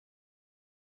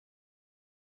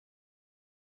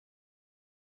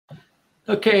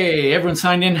Okay, everyone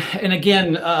signed in, and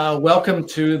again, welcome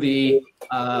to the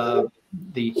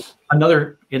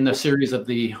another in the series of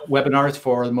the webinars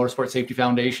for the Motorsport Safety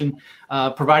Foundation,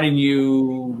 providing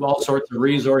you all sorts of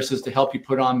resources to help you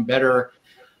put on better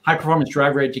high-performance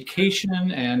driver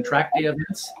education and track day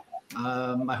events.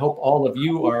 I hope all of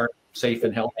you are safe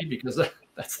and healthy, because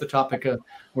that's the topic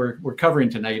we're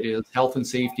covering tonight, is health and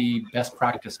safety best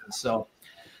practices. So,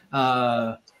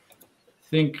 I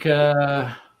think.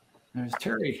 There's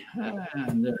Terry,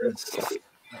 and there's,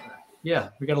 yeah,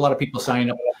 we got a lot of people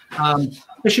signing up.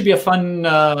 This should be a fun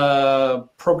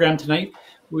program tonight.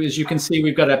 As you can see,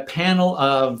 we've got a panel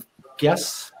of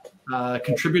guests,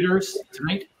 contributors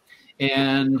tonight.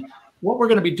 And what we're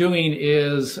going to be doing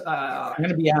is I'm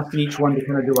going to be asking each one to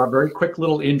kind of do a very quick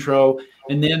little intro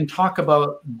and then talk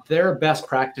about their best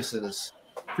practices,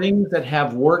 things that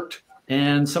have worked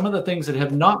and some of the things that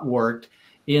have not worked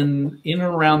in and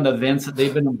around the events that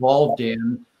they've been involved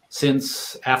in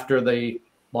since after the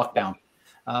lockdown.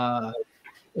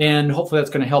 And hopefully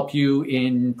that's going to help you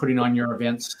in putting on your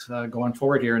events going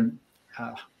forward here. And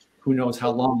who knows how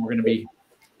long we're going to be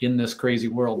in this crazy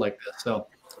world like this. So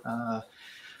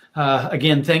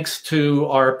again, thanks to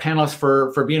our panelists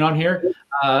for being on here.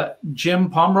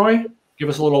 Jim Pomeroy, give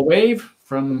us a little wave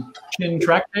from Chin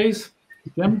Track Days.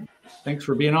 Jim, thanks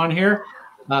for being on here.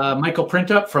 Michael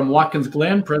Printup from Watkins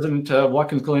Glen, president of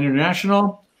Watkins Glen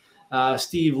International.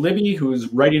 Steve Libby, who's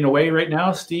writing away right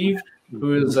now. Steve,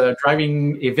 who is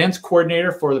driving events coordinator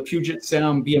for the Puget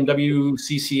Sound BMW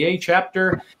CCA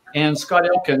chapter. And Scott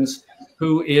Elkins,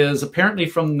 who is apparently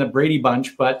from the Brady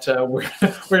Bunch, but we're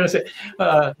going to say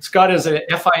Scott is an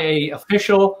FIA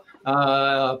official,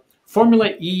 Formula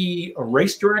E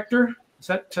race director.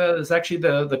 Is actually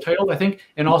the title, I think,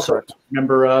 and also a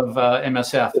member of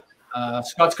MSF.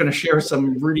 Scott's going to share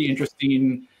some really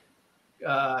interesting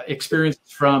experiences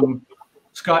from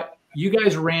Scott. You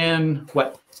guys ran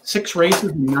what, 6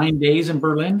 races in 9 days in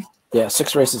Berlin? Yeah,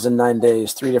 6 races in 9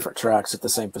 days, 3 different tracks at the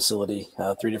same facility,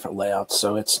 3 different layouts.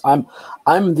 So it's I'm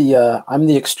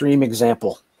the extreme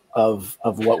example of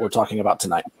what we're talking about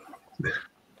tonight.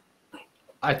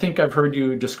 I think I've heard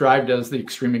you described as the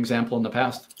extreme example in the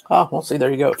past. Oh, well, see, there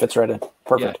you go. It fits right in.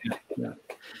 Perfect. Yeah.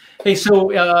 Hey,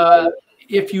 so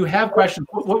if you have questions,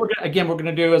 what we're going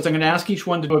to do is I'm going to ask each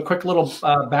one to do a quick little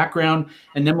background,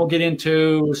 and then we'll get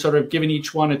into sort of giving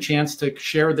each one a chance to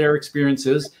share their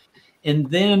experiences. And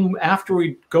then after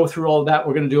we go through all of that,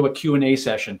 we're going to do a Q&A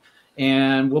session,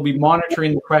 and we'll be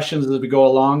monitoring the questions as we go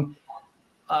along.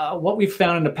 What we've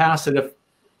found in the past that if,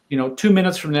 2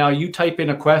 minutes from now you type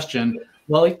in a question,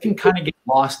 well, it can kind of get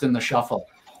lost in the shuffle.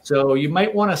 So you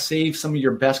might want to save some of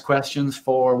your best questions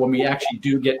for when we actually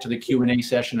do get to the Q&A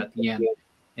session at the end.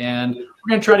 And we're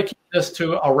going to try to keep this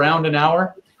to around an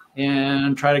hour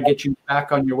and try to get you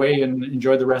back on your way and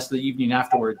enjoy the rest of the evening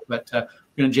afterwards. But we're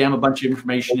going to jam a bunch of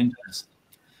information into this.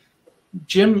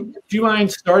 Jim, do you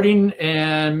mind starting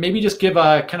and maybe just give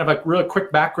a kind of a real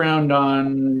quick background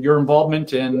on your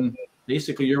involvement and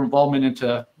basically your involvement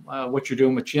into what you're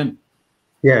doing with Chin?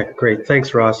 Yeah, great.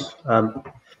 Thanks, Ross.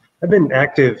 I've been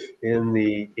active in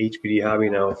the HPD hobby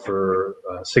now for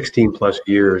 16 plus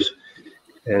years,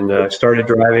 and started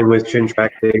driving with Chin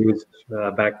Track Days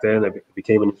back then. I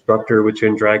became an instructor with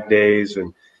Chin Track Days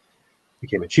and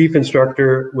became a chief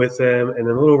instructor with them. And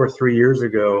then a little over 3 years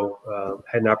ago,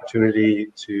 had an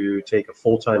opportunity to take a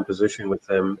full-time position with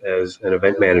them as an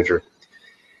event manager.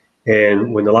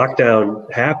 And when the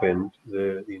lockdown happened,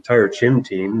 the entire Chin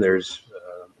team, there's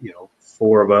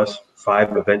 4 of us,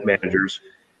 5 event managers.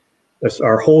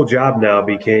 Our whole job now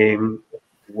became,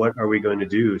 what are we going to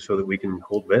do so that we can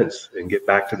hold events and get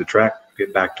back to the track,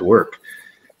 get back to work?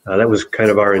 That was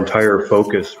kind of our entire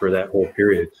focus for that whole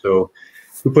period. So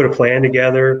we put a plan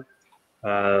together,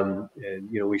 and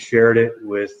we shared it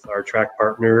with our track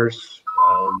partners.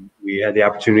 We had the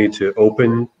opportunity to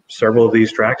open several of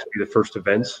these tracks, be the first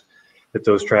events that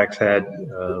those tracks had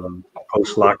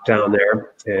post-lockdown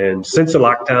there. And since the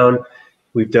lockdown,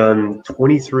 we've done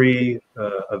 23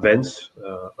 events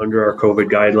under our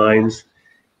COVID guidelines.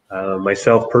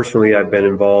 Myself personally, I've been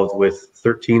involved with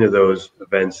 13 of those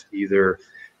events, either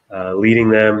leading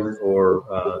them or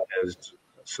as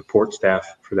support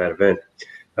staff for that event.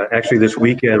 Actually, this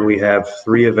weekend we have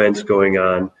 3 events going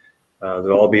on.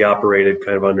 They'll all be operated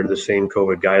kind of under the same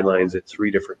COVID guidelines at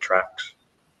 3 different tracks.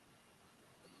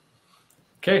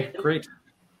 Okay, great.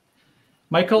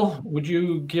 Michael, would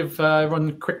you give everyone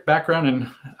a quick background? And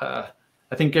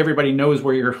I think everybody knows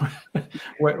where you're,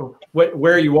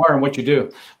 where you are and what you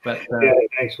do. But yeah,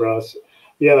 thanks, Ross.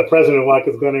 Yeah, the president of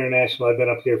Watkins Glen International. I've been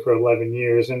up here for 11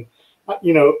 years, and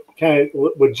kind of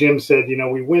what Jim said.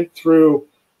 We went through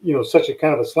such a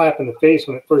kind of a slap in the face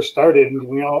when it first started,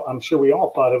 and I'm sure we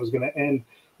all thought it was going to end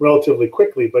relatively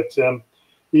quickly. But there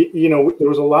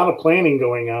was a lot of planning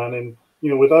going on, and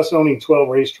with us owning 12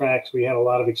 racetracks, we had a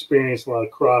lot of experience, a lot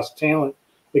of cross talent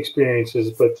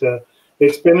experiences. But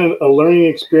it's been a learning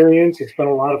experience. It's been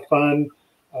a lot of fun.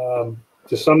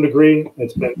 To some degree,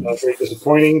 it's been very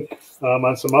disappointing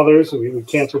on some others. We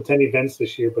canceled 10 events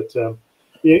this year, but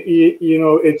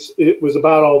it was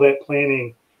about all that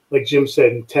planning, like Jim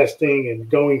said, and testing and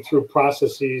going through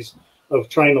processes of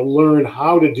trying to learn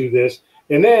how to do this,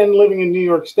 and then living in New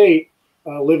York State,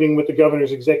 living with the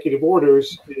governor's executive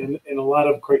orders and a lot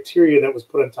of criteria that was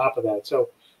put on top of that. So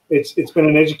it's been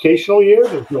an educational year.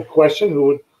 There's no question.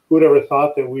 Who would ever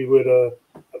thought that we would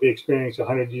be experiencing a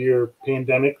 100-year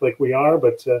pandemic like we are?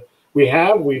 But I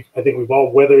think we've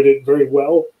all weathered it very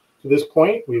well to this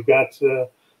point. We've got,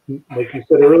 like you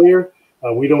said earlier,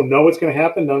 we don't know what's going to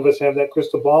happen. None of us have that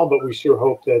crystal ball, but we sure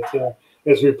hope that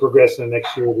as we progress in the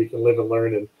next year, we can live and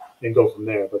learn and go from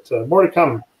there. But more to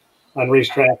come on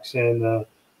racetracks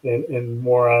and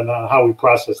more on how we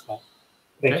process that.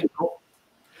 Thank you. Cool.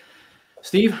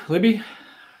 Steve, Libby?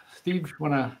 Steve, you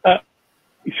want to?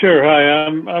 Sure. Hi,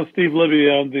 I'm Steve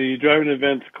Libby. I'm the driving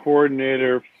events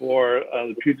coordinator for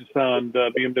the Puget Sound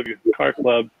BMW Car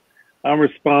Club. I'm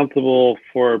responsible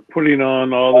for putting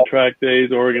on all the track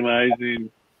days,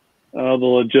 organizing the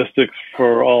logistics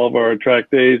for all of our track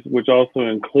days, which also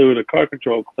include a car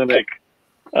control clinic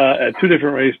at 2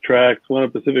 different racetracks, one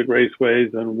at Pacific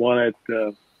Raceways and one at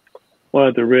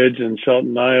the Ridge in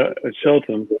Shelton.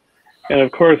 And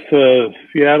of course,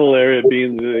 Seattle area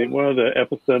being one of the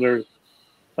epicenters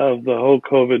of the whole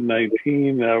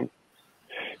COVID-19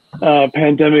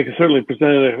 pandemic has certainly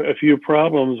presented a few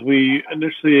problems. We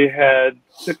initially had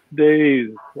 6 days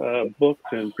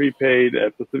booked and prepaid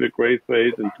at Pacific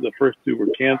Raceways, and the first 2 were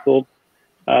canceled.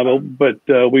 But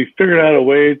we figured out a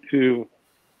way to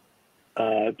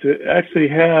actually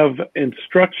have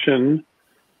instruction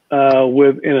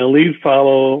with a lead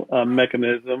follow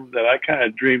mechanism that I kind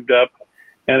of dreamed up,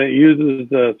 and it uses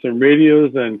some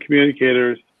radios and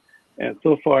communicators. And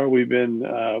so far, we've been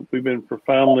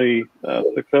profoundly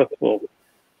successful.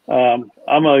 I'm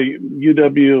a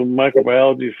UW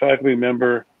microbiology faculty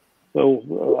member,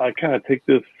 so I kind of take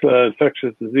this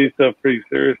infectious disease stuff pretty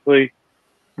seriously.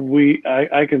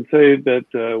 I can say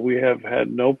that we have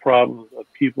had no problems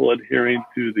of people adhering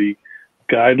to the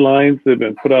guidelines that have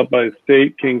been put out by the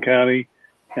state, King County,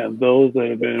 and those that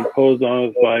have been imposed on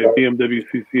us by BMW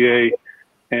CCA.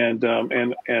 And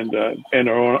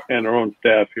our own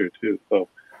staff here too. So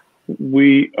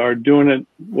we are doing it,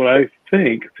 what I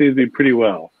think seems to be pretty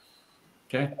well.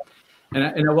 Okay,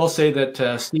 and I will say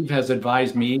that Steve has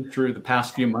advised me through the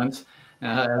past few months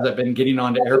as I've been getting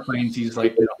onto airplanes. He's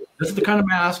like, this is the kind of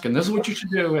mask, and this is what you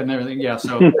should do, and everything. Yeah,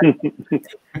 so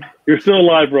you're still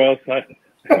alive, Ross. I think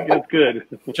it's good.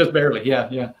 Just barely.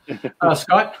 Yeah.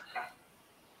 Scott.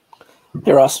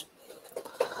 Hey, Ross.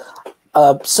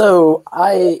 So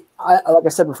I like I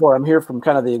said before, I'm here from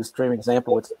kind of the extreme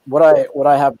example. It's what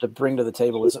I have to bring to the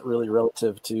table isn't really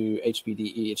relative to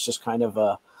HPDE. It's just kind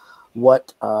of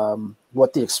what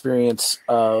the experience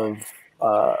of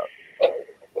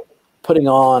putting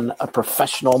on a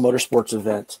professional motorsports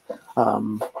event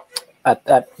at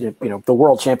the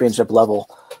world championship level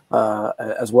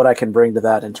as what I can bring to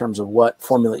that in terms of what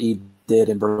Formula E did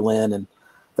in Berlin, and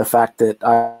the fact that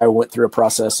I went through a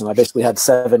process and I basically had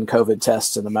 7 COVID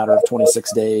tests in a matter of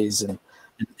 26 days, and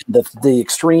the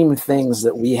extreme things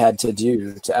that we had to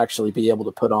do to actually be able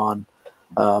to put on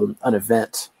an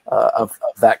event of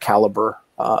that caliber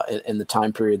in the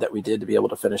time period that we did to be able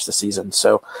to finish the season.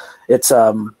 So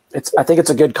I think it's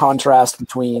a good contrast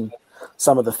between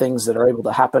some of the things that are able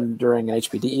to happen during an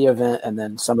HPDE event and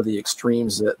then some of the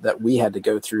extremes that we had to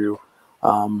go through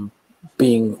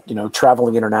being,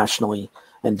 traveling internationally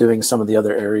and doing some of the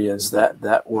other areas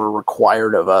that were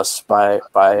required of us by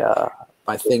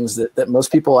things that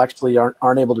most people actually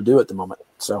aren't able to do at the moment.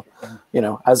 So,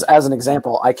 as an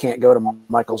example, I can't go to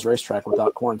Michael's racetrack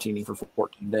without quarantining for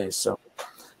 14 days. So,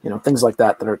 things like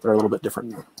that are a little bit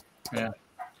different. Yeah.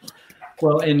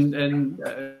 Well, and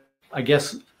I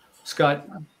guess, Scott,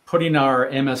 putting our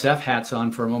MSF hats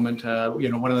on for a moment,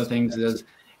 one of the things is,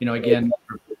 again,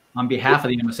 on behalf of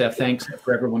the MSF, thanks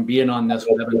for everyone being on this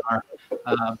webinar,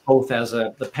 both as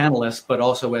the panelists, but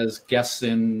also as guests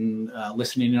in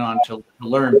listening in on to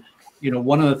learn.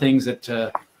 One of the things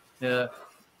that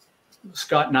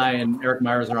Scott and I and Eric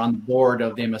Myers are on the board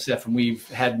of the MSF, and we've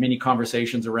had many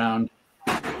conversations around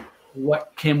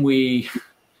what can we,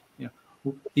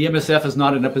 the MSF is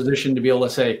not in a position to be able to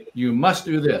say, you must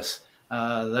do this.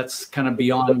 That's kind of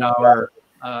beyond our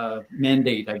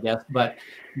mandate, I guess, but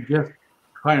just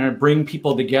trying to bring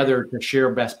people together to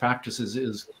share best practices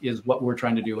is what we're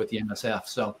trying to do with the MSF.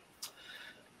 So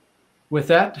with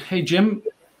that, hey, Jim,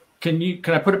 can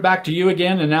I put it back to you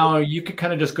again? And now you could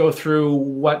kind of just go through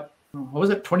what was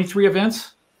it, 23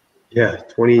 events? Yeah,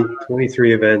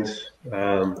 23 events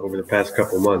over the past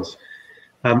couple of months.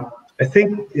 I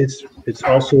think it's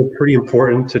also pretty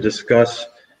important to discuss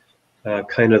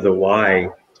kind of the why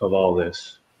of all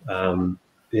this,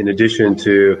 in addition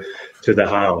to the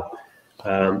how.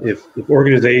 If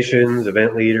organizations,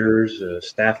 event leaders,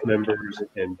 staff members,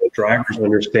 and drivers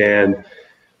understand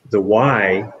the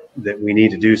why that we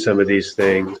need to do some of these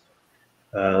things,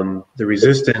 the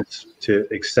resistance to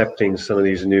accepting some of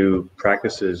these new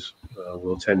practices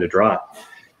will tend to drop.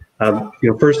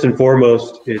 First and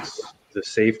foremost, it's the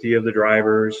safety of the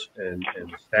drivers and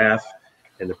the staff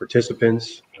and the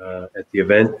participants at the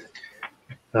event.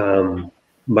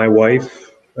 My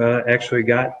wife actually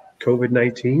got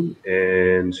COVID-19,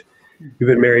 and we've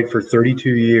been married for 32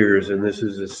 years, and this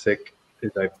is as sick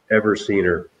as I've ever seen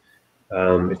her.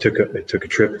 It took a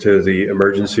trip to the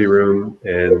emergency room,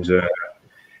 and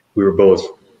we were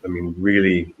both,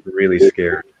 really, really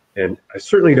scared. And I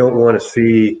certainly don't want to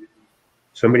see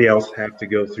somebody else have to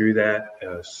go through that.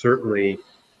 Certainly,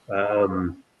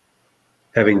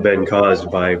 having been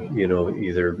caused by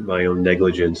either my own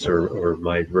negligence or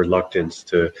my reluctance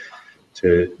to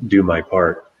do my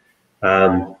part.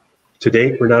 To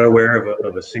date, we're not aware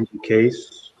of a single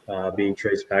case being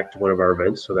traced back to one of our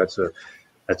events, so that's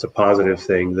a positive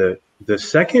thing. The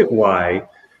second why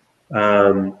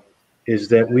is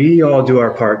that we all do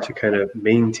our part to kind of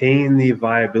maintain the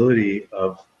viability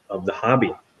of the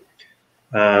hobby.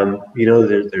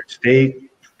 Their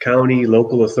state, county,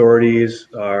 local authorities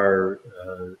are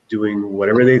doing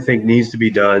whatever they think needs to be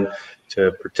done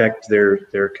to protect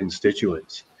their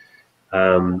constituents.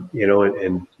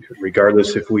 And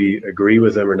regardless if we agree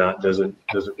with them or not, doesn't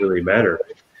really matter.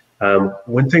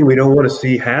 One thing we don't want to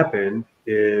see happen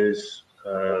is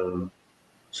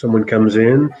someone comes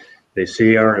in, they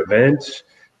see our events,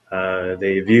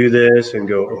 they view this and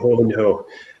go, oh no,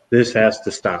 this has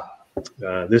to stop.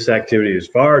 This activity is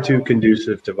far too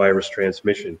conducive to virus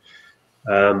transmission.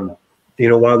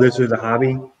 While this is a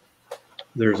hobby,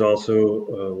 there's also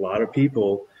a lot of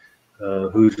people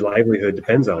whose livelihood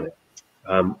depends on it.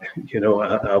 I'll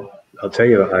tell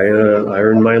you, I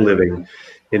earn my living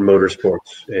in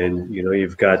motorsports, and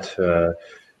you've got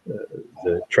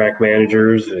the track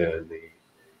managers and the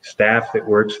staff that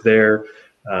works there,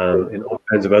 and all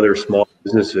kinds of other small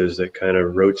businesses that kind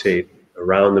of rotate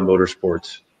around the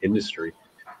motorsports industry.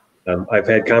 I've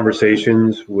had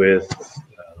conversations with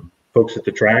folks at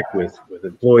the track, with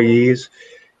employees,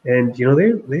 and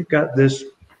they've got this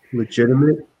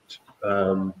legitimate,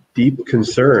 deep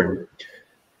concern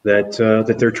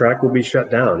that their track will be shut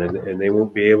down and they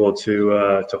won't be able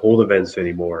to hold events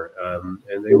anymore,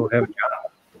 and they won't have a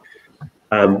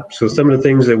job. So some of the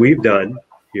things that we've done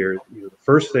here, the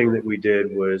first thing that we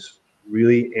did was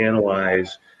really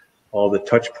analyze all the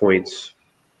touch points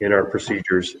in our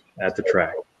procedures at the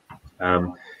track.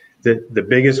 The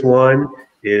biggest one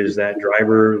is that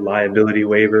driver liability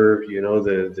waiver,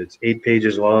 that's 8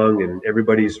 pages long and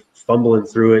everybody's fumbling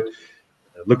through it,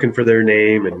 looking for their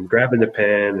name and grabbing the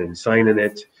pen and signing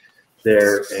it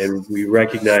there. And we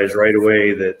recognized right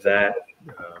away that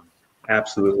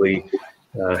absolutely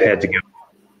had to go.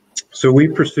 So we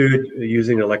pursued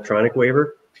using electronic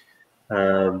waiver.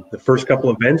 The first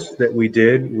couple of events that we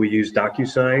did, we used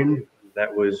DocuSign.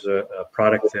 That was a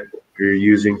product that we were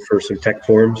using for some tech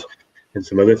forms and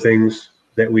some other things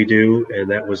that we do. And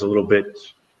that was a little bit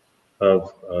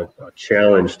of a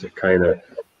challenge to kind of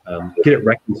get it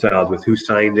reconciled with who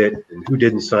signed it and who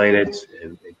didn't sign it,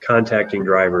 and contacting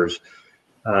drivers.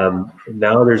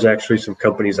 Now there's actually some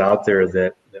companies out there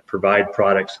that provide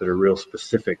products that are real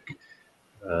specific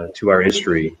to our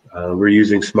industry. We're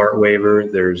using Smart Waiver.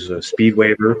 There's a Speed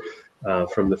Waiver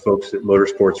from the folks at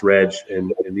Motorsports Reg,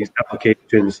 and these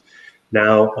applications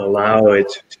now allow it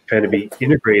to kind of be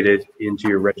integrated into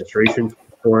your registration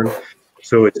form.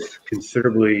 So it's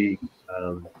considerably,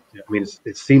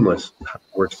 it's seamless how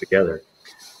it works together.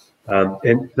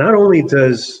 And not only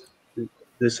does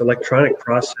this electronic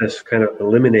process kind of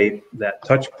eliminate that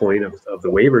touch point of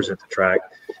the waivers at the track,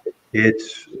 it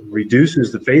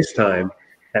reduces the face time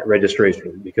at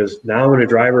registration, because now when a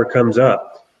driver comes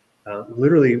up,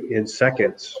 literally in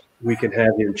seconds, we can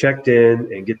have them checked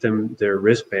in and get them their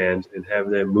wristband and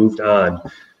have them moved on,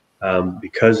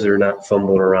 because they're not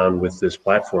fumbling around with this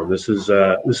platform. This is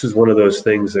one of those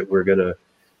things that we're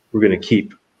gonna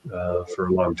keep for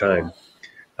a long time.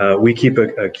 We keep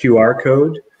a QR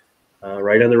code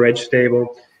right on the reg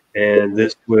stable. And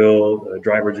this will, a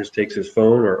driver just takes his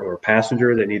phone, or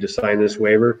passenger that need to sign this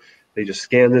waiver. They just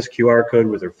scan this QR code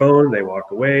with their phone. They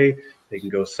walk away. They can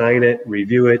go sign it,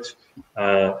 review it,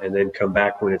 and then come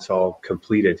back when it's all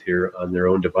completed here on their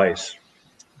own device.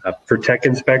 For tech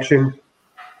inspection,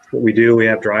 what we do, we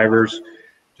have drivers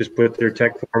just put their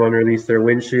tech form underneath their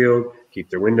windshield, keep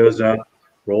their windows up,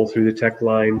 roll through the tech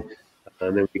line,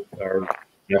 and then our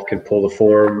staff can pull the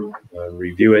form,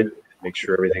 review it, make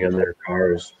sure everything on their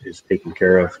car is taken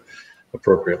care of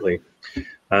appropriately.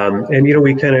 And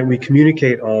we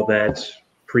communicate all that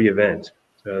pre-event,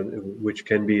 which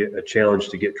can be a challenge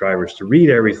to get drivers to read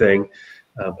everything,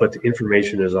 but the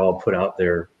information is all put out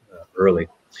there early.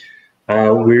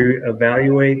 We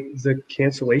evaluate the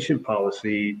cancellation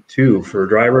policy too for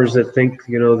drivers that think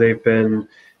they've been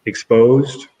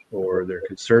exposed or they're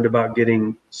concerned about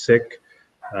getting sick.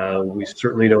 We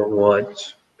certainly don't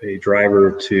want a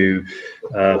driver to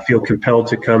feel compelled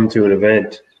to come to an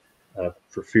event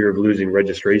for fear of losing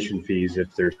registration fees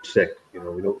if they're sick. We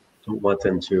don't want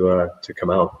them to come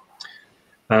out.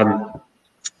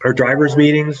 Our drivers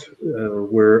meetings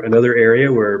were another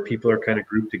area where people are kind of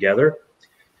grouped together.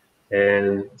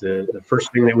 And the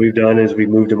first thing that we've done is we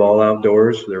moved them all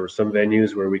outdoors. There were some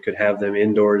venues where we could have them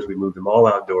indoors. We moved them all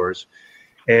outdoors,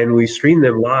 and we streamed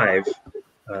them live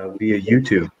via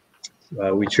YouTube.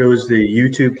 We chose the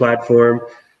YouTube platform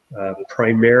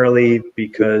primarily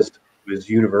because it was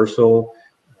universal.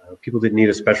 People didn't need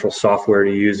a special software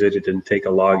to use it. It didn't take a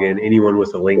login. Anyone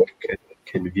with a link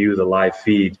can view the live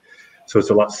feed. So it's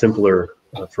a lot simpler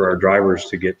for our drivers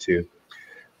to get to.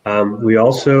 We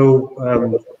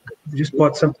also just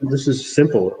bought something. This is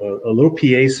simple, a little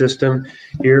PA system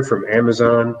here from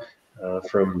Amazon,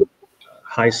 from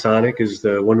High Sonic is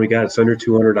the one we got. It's under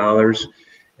 $200.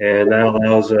 And that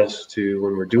allows us to,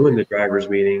 when we're doing the drivers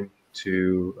meeting,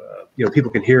 to,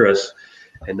 people can hear us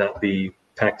and not be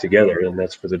packed together. And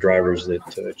that's for the drivers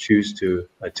that choose to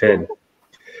attend.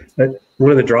 But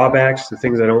one of the drawbacks, the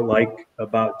things I don't like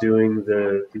about doing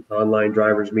the online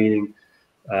drivers meeting,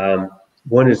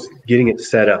 one is getting it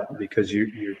set up, because you're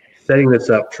setting this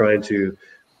up trying to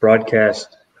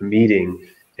broadcast a meeting,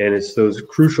 and it's those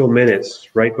crucial minutes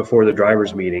right before the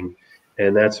drivers meeting.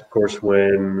 And that's, of course,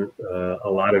 when a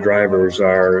lot of drivers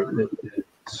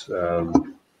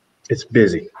it's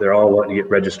busy. They're all wanting to get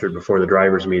registered before the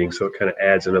drivers meeting, so it kind of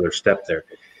adds another step there.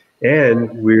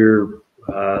 And we're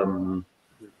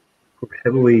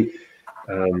heavily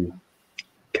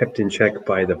kept in check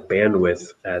by the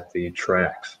bandwidth at the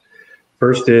tracks.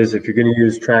 First is, if you're going to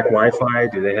use track Wi-Fi,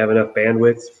 do they have enough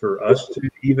bandwidth for us to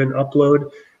even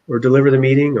upload or deliver the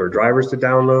meeting, or drivers to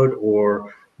download,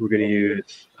 or we're going to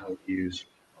use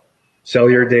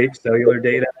cellular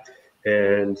data.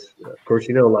 And of course,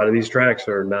 a lot of these tracks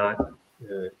are not,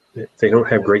 they don't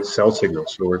have great cell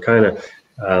signals. So we're kind of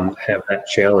have that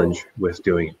challenge with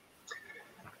doing it.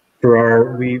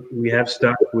 For we have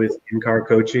stuck with in-car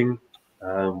coaching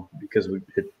because we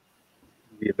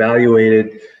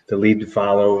evaluated the lead to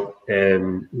follow,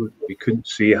 and we couldn't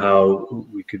see how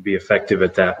we could be effective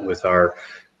at that with our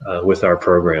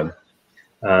program.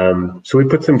 So we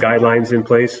put some guidelines in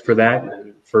place for that.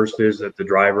 First is that the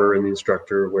driver and the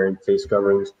instructor are wearing face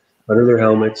coverings under their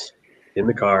helmets in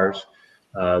the cars.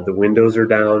 The windows are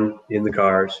down in the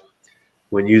cars.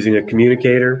 When using a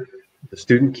communicator, the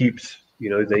student keeps,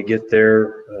 they get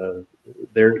their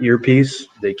earpiece.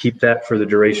 They keep that for the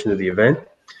duration of the event.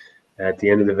 At the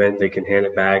end of the event, they can hand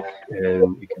it back,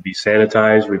 and it can be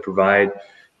sanitized. We provide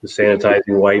the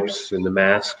sanitizing wipes and the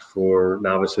mask for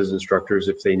novices, instructors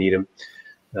if they need them.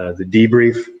 The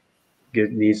debrief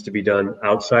needs to be done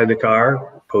outside the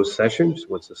car post-session. So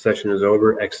once the session is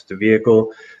over, exit the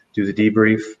vehicle, do the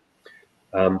debrief.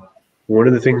 One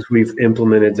of the things we've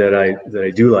implemented that I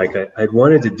do like, I'd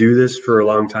wanted to do this for a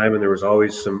long time, and there was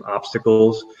always some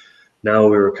obstacles. Now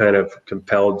we were kind of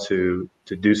compelled to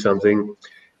do something,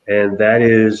 and that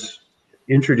is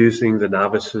introducing the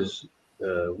novices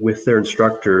with their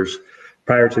instructors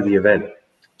prior to the event.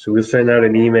 So we'll send out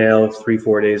an email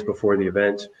 3-4 days before the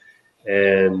event,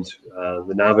 and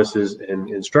the novices and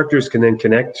instructors can then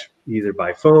connect either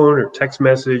by phone or text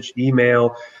message,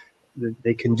 email.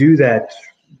 They can do that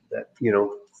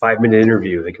 5-minute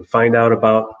interview. They can find out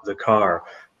about the car,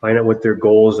 find out what their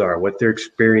goals are, what their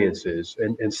experience is,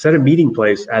 and set a meeting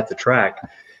place at the track,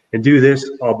 and do this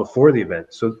all before the event.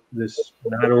 So this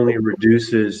not only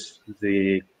reduces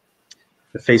the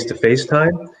face-to-face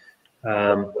time,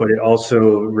 but it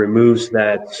also removes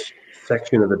that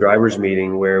section of the driver's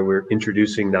meeting where we're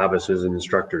introducing novices and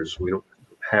instructors. We don't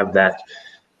have that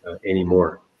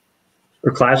anymore.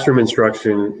 Our classroom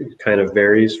instruction kind of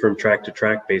varies from track to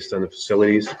track based on the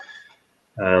facilities.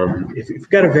 If you've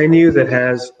got a venue that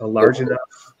has a large enough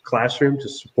classroom to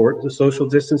support the social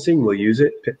distancing, we'll use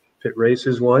it. Pit race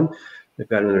is one. They've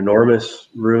got an enormous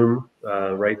room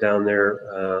right down there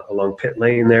along pit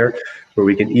lane there, where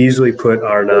we can easily put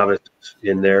our novices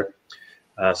in there.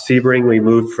 Sebring, we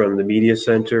moved from the media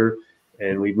center,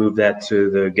 and we moved that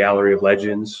to the Gallery of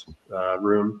Legends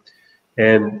room.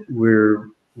 And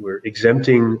we're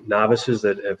exempting novices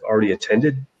that have already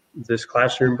attended this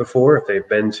classroom before. If they've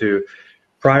been to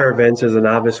prior events as a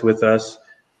novice with us,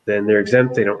 then they're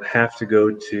exempt. They don't have to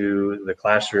go to the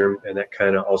classroom, and that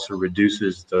kind of also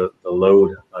reduces the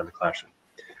load on the classroom.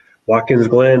 Watkins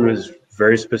Glen was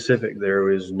very specific. There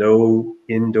was no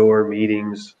indoor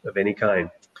meetings of any kind.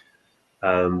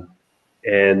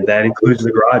 And that includes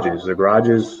the garages. The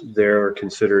garages there are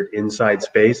considered inside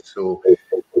space, so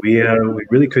we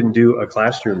really couldn't do a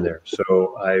classroom there.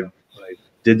 So I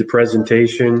did the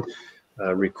presentation,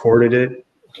 recorded it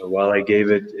while I gave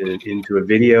it into a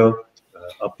video,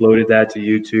 uploaded that to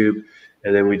YouTube,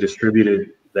 and then we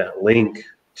distributed that link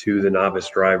to the novice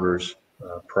drivers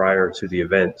prior to the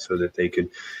event, so that they could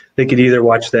either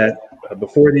watch that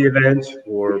before the event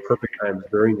or perfect time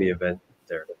during the event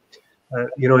there.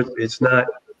 You know, it's not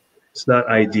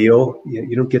ideal.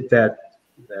 You don't get that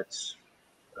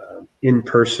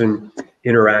in-person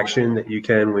interaction that you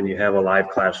can when you have a live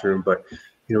classroom, but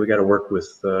you know, we got to work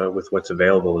with what's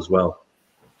available as well.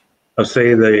 I'll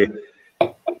say the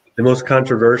most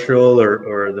controversial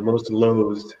or the most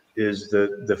loathed is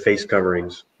the face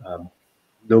coverings.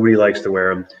 Nobody likes to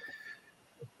wear them,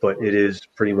 but it is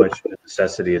pretty much a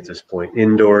necessity at this point.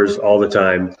 Indoors all the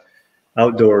time,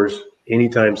 outdoors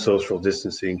anytime social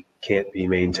distancing can't be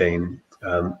maintained.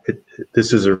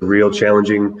 This is a real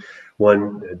challenging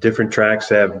one. Different tracks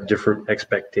have different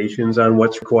expectations on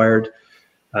what's required.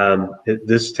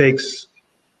 This takes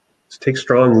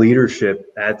strong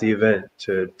leadership at the event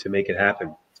to make it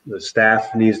happen. The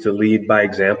staff needs to lead by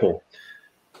example.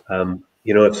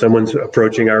 You know, if someone's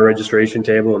approaching our registration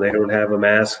table and they don't have a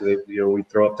mask, we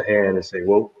throw up the hand and say,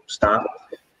 "Whoa, stop,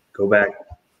 go back,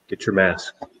 get your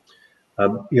mask."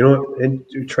 You know, and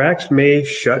tracks may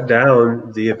shut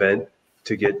down the event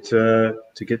to get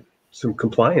some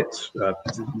compliance.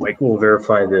 Mike will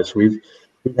verify this. We've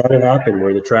had it happen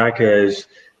where the track has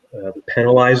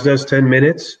penalized us 10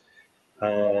 minutes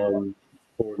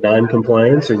for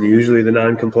non-compliance, and usually the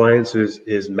non-compliance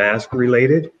is mask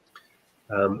related.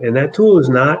 And that tool is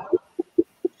not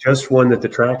just one that the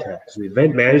track has. The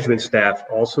event management staff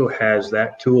also has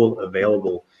that tool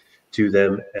available to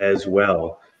them as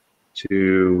well,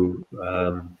 to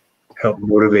help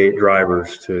motivate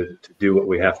drivers to do what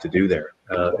we have to do there.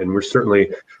 And we're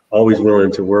certainly always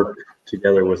willing to work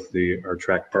together with our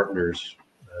track partners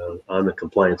on the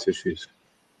compliance issues.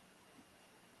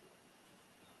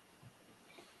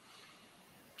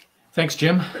 Thanks,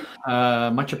 Jim.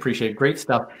 Much appreciated. Great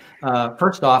stuff.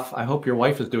 First off, I hope your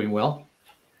wife is doing well.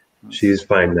 She's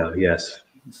fine now, yes.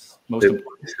 Most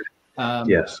important.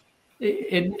 Yes.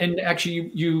 And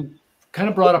actually, you kind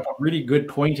of brought up a really good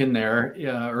point in there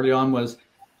early on. Was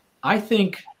I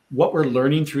think what we're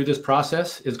learning through this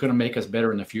process is going to make us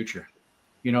better in the future.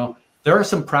 You know, there are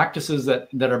some practices that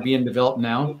are being developed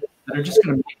now that are just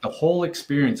going to make the whole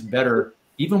experience better,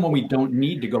 even when we don't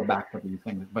need to go back to these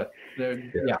things. But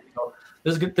yeah, so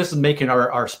this is making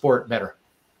our sport better.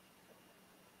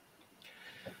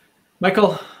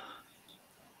 Michael,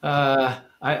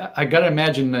 I got to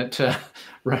imagine that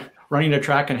running a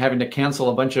track and having to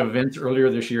cancel a bunch of events earlier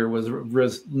this year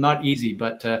was not easy,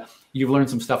 but you've learned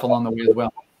some stuff along the way as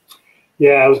well.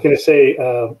 Yeah, I was going to say,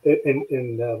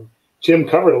 Jim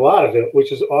covered a lot of it,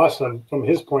 which is awesome from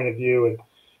his point of view.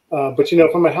 And but you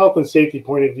know, from a health and safety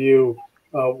point of view,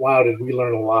 wow, did we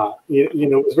learn a lot? You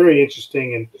know, it was very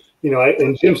interesting. And you know,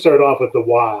 and Jim started off with the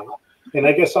why, and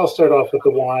I guess I'll start off with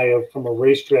the why from a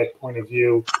racetrack point of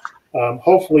view.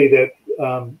 Hopefully that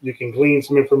you can glean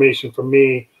some information from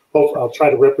me. I'll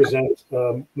try to represent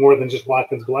more than just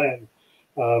Watkins Glen,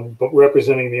 but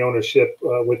representing the ownership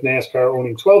with NASCAR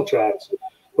owning 12 tracks.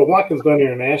 But Watkins Glen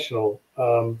International,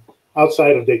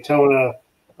 outside of Daytona,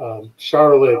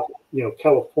 Charlotte, you know,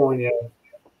 California,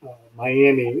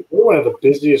 Miami, we're one of the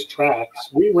busiest tracks.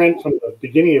 We rent from the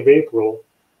beginning of April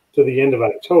to the end of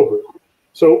October.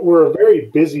 So we're a very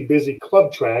busy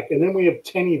club track. And then we have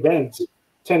 10 events,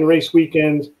 10 race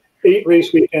weekends, 8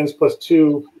 race weekends plus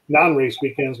 2 non-race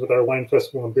weekends with our wine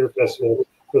festival and beer festival,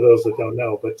 for those that don't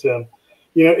know. But,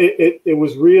 you know, it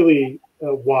was really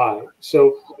why.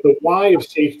 So the why of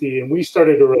safety, and we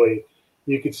started early.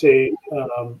 You could say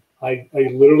I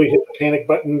literally hit the panic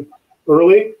button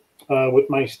early. with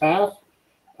my staff.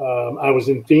 I was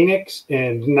in Phoenix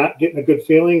and not getting a good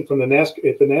feeling from the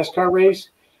NASCAR race.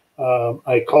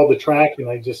 I called the track and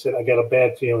I just said, I got a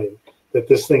bad feeling that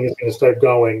this thing is going to start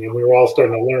going. And we were all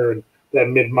starting to learn that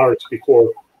mid-March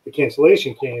before the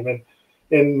cancellation came. And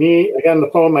I got on the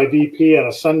phone with my VP on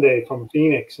a Sunday from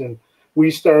Phoenix, and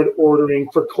we started ordering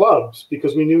for clubs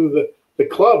because we knew that the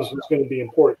clubs was going to be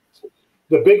important.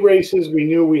 The big races, we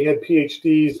knew we had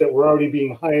PhDs that were already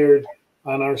being hired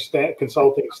on our staff,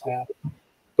 consulting staff.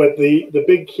 But the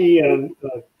big key on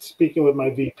speaking with my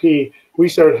VP, we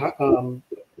started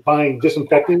buying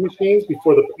disinfecting machines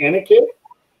before the panic hit.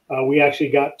 We actually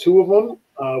got 2 of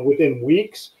them within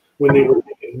weeks when they were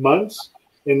taking months.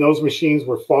 And those machines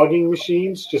were fogging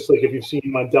machines, just like if you've seen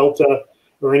them on Delta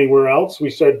or anywhere else. We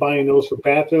started buying those for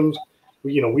bathrooms.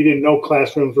 We didn't know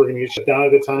classrooms were going to get shut down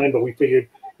at the time, but we figured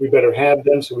we better have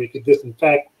them so we could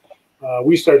disinfect.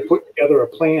 We started putting together a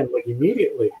plan like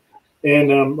immediately.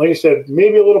 And like I said,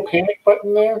 maybe a little panic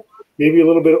button there, maybe a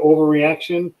little bit of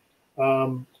overreaction.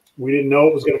 We didn't know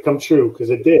it was going to come true because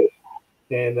it did.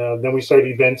 And then we started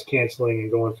events canceling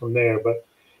and going from there. But,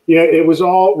 it was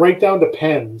all right down to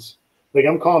pens. Like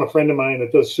I'm calling a friend of mine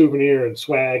that does souvenir and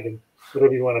swag and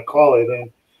whatever you want to call it. And,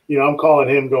 I'm calling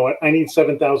him going, I need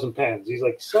 7,000 pens. He's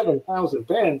like, 7,000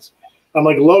 pens? I'm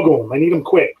like, logo them. I need them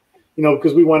quick,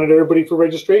 because we wanted everybody for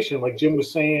registration. Like Jim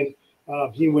was saying,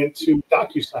 he went to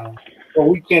DocuSign. Well,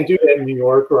 we can't do that in New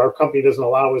York, or our company doesn't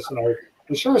allow us, and our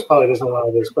insurance probably doesn't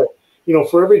allow this. But,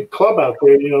 for every club out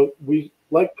there, we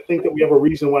like to think that we have a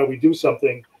reason why we do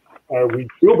something, or we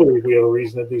do believe we have a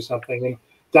reason to do something. And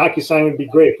DocuSign would be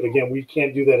great, but again, we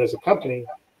can't do that as a company.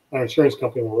 Our insurance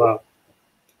company will allow.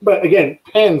 But again,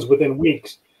 pens within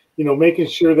weeks, making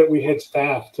sure that we had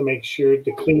staff to make sure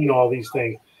to clean all these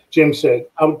things. Jim said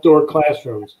outdoor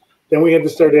classrooms. Then we had to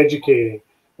start educating.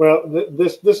 Well,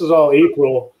 this is all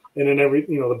April, and then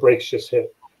the brakes just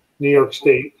hit. New York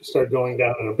State started going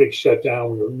down in a big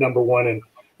shutdown. We were #1 in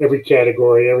every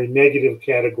category, every negative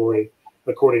category,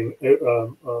 according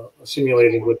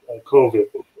simulated with COVID.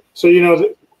 So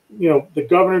the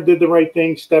governor did the right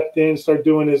thing, stepped in, started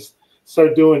doing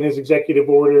his executive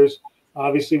orders.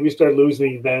 Obviously, we started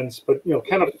losing events, but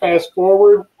kind of fast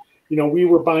forward, we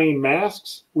were buying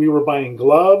masks, we were buying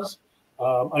gloves.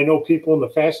 I know people in the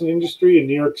fashion industry in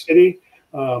New York City.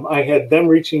 I had them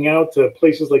reaching out to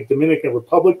places like Dominican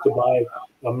Republic to buy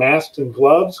masks and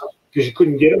gloves because you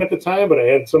couldn't get them at the time. But I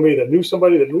had somebody that knew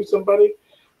somebody that knew somebody,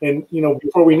 and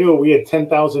before we knew it, we had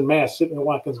 10,000 masks sitting in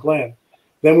Watkins Glen.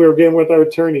 Then we were getting with our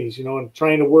attorneys, and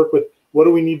trying to work with what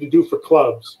do we need to do for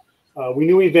clubs. We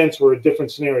knew events were a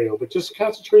different scenario, but just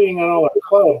concentrating on all our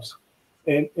clubs.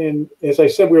 And as I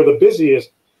said, we were the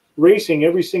busiest. Racing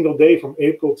every single day from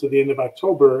April to the end of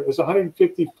October is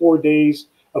 154 days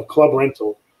of club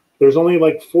rental. There's only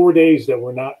like 4 days that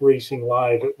we're not racing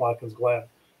live at Watkins Glen,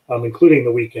 including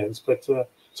the weekends. But so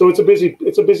it's a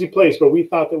busy place. But we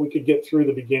thought that we could get through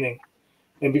the beginning,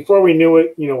 and before we knew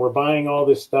it, we're buying all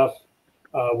this stuff.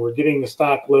 We're getting the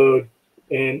stock load,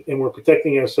 and we're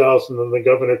protecting ourselves. And then the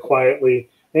governor quietly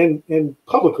and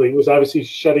publicly was obviously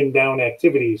shutting down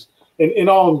activities, and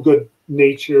all in good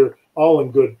nature, all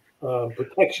in good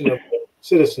protection of the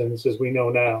citizens, as we know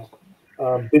now.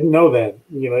 Didn't know that.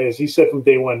 As he said from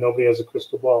day one, nobody has a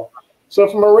crystal ball. So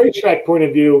from a racetrack point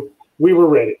of view, we were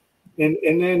ready. And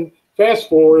then fast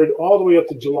forward all the way up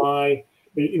to July.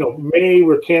 May,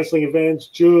 we're canceling events.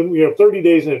 June, 30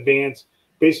 days in advance.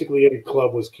 Basically, every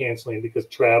club was canceling because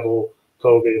travel,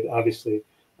 COVID, obviously.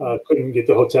 Couldn't get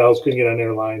to hotels, couldn't get on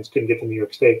airlines, couldn't get to New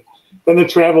York State. Then the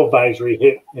travel advisory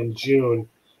hit in June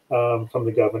from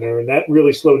the governor, and that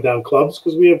really slowed down clubs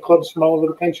because we have clubs from all over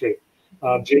the country.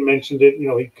 Jim mentioned it,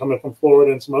 he coming from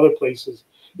Florida and some other places,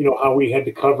 how we had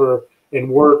to cover and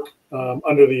work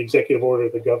under the executive order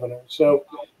of the governor. So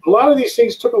a lot of these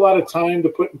things took a lot of time to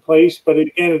put in place, but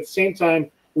again, at the same time,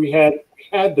 we had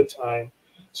the time.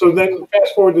 So then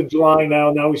fast forward to July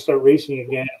now we start racing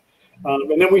again.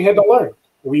 And then we had to learn.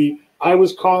 I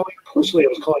was calling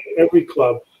every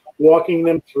club, walking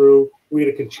them through. We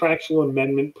had a contractual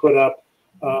amendment put up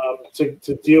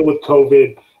to deal with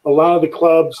COVID. A lot of the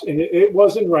clubs, and it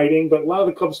was in writing, but a lot of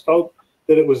the clubs felt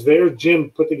that it was there.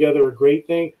 Jim put together a great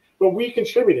thing, but we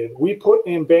contributed. We put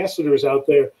ambassadors out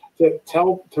there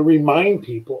to remind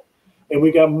people, and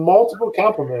we got multiple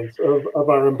compliments of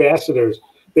our ambassadors.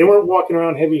 They weren't walking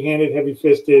around heavy-handed,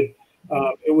 heavy-fisted.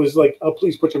 It was like, oh,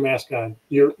 please put your mask on.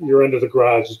 You're under the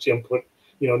garage, as Jim put.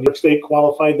 New York State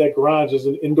qualified that garage as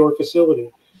an indoor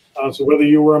facility. So whether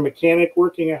you were a mechanic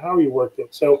working or how you worked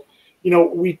it. So,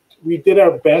 we did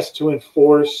our best to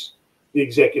enforce the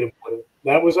executive order.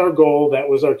 That was our goal. That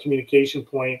was our communication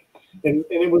point. And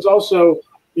it was also,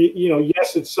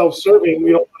 yes, it's self-serving.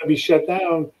 We don't want to be shut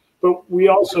down, but we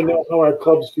also know how our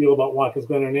clubs feel about Watkins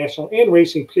Glen International and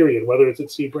racing, period, whether it's at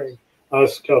Sebring,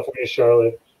 us, California,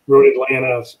 Charlotte, Road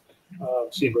Atlanta,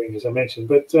 Sebring, as I mentioned.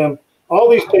 But all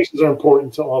these places are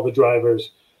important to all the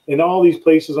drivers, and all these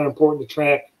places are important to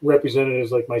track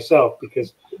representatives like myself,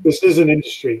 because this is an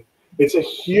industry. It's a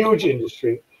huge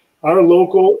industry. Our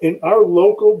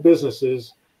local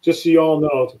businesses, just so you all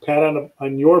know, to pat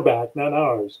on your back, not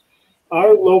ours,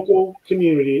 our local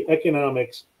community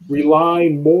economics rely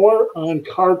more on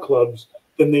car clubs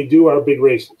than they do our big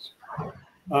races.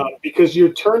 Because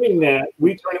you're turning that,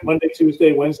 we turn it Monday,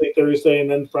 Tuesday, Wednesday, Thursday, and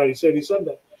then Friday, Saturday,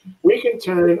 Sunday. We can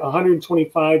turn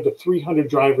 125 to 300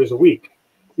 drivers a week.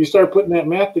 You start putting that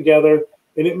math together,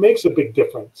 and it makes a big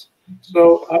difference.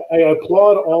 So I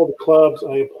applaud all the clubs.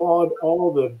 I applaud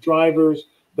all the drivers,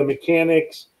 the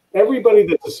mechanics, everybody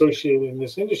that's associated in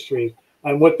this industry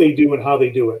on what they do and how they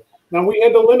do it. Now, we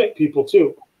had to limit people,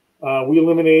 too. We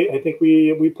eliminated, I think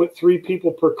we put 3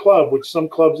 people per club, which some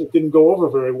clubs it didn't go over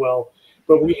very well.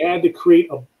 But we had to create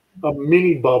a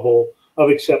mini bubble of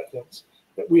acceptance.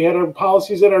 We had our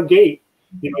policies at our gate.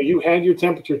 You had your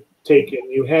temperature taken.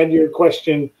 You had your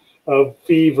question of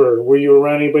fever. Were you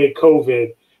around anybody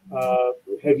COVID?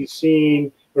 Have you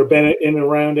seen or been in and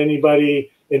around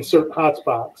anybody in certain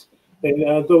hotspots?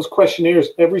 And those questionnaires,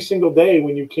 every single day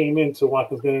when you came into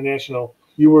Watkins Glen International,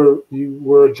 you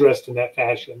were addressed in that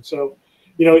fashion. So,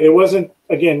 it wasn't,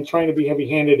 again, trying to be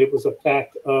heavy-handed. It was a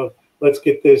fact of, let's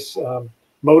get this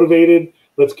motivated.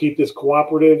 Let's keep this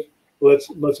cooperative.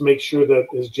 Let's make sure that,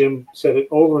 as Jim said it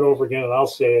over and over again, and I'll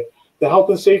say it, the health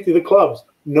and safety of the clubs.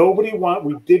 We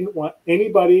didn't want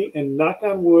anybody, and knock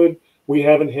on wood, we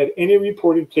haven't had any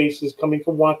reported cases coming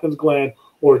from Watkins Glen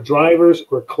or drivers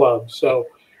or clubs. So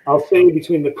I'll say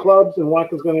between the clubs and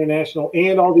Watkins Glen International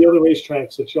and all the other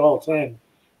racetracks that you all attend,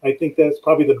 I think that's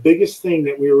probably the biggest thing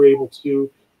that we were able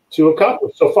to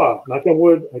accomplish so far. Knock on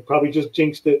wood, I probably just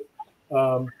jinxed it.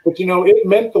 But it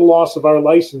meant the loss of our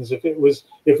license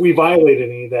if we violated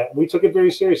any of that. We took it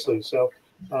very seriously. So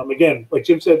again, like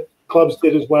Jim said, clubs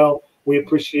did as well. We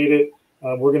appreciate it.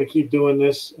 We're going to keep doing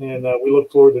this, and we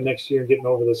look forward to next year and getting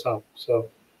over this hump. So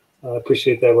I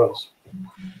appreciate that, Ross.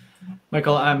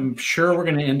 Michael, I'm sure we're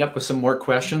going to end up with some more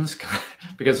questions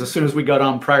because as soon as we got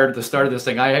on prior to the start of this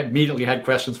thing, I immediately had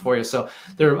questions for you. So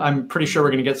I'm pretty sure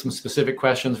we're going to get some specific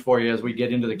questions for you as we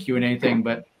get into the Q&A thing.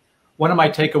 But one of my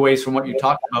takeaways from what you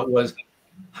talked about was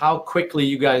how quickly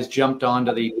you guys jumped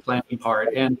onto the planning part.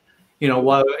 And,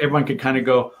 while everyone could kind of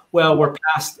go, well, we're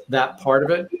past that part of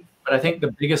it. But I think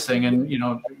the biggest thing, and,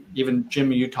 even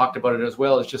Jim, you talked about it as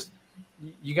well, is just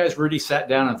you guys really sat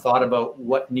down and thought about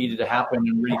what needed to happen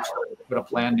and really started to put a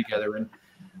plan together. And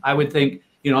I would think,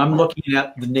 I'm looking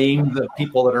at the names of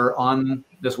people that are on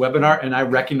this webinar, and I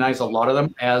recognize a lot of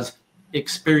them as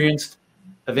experienced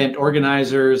event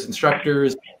organizers,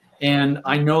 instructors, and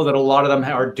I know that a lot of them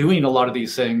are doing a lot of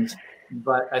these things,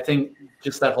 but I think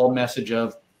just that whole message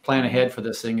of plan ahead for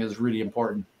this thing is really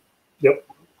important. Yep.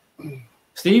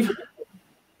 Steve?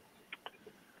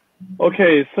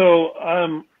 Okay, so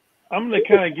I'm going to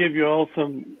kind of give you all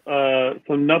some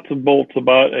nuts and bolts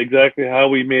about exactly how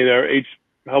we made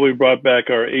how we brought back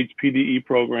our HPDE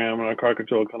program and our car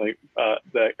control clinic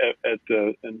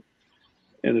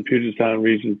in the Puget Sound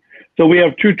region. So we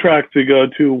have 2 tracks we go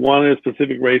to. One is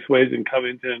Pacific Raceways in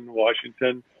Covington,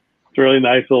 Washington. It's a really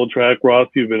nice old track. Ross,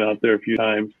 you've been out there a few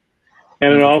times.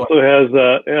 And it also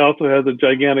has a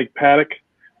gigantic paddock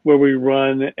where we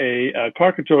run a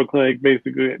car control clinic.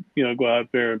 Basically, go out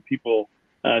there and people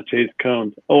chase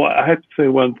cones. Oh, I have to say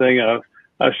one thing. A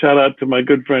shout out to my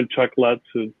good friend Chuck Lutz.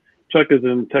 Chuck is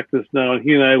in Texas now, and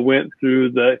he and I went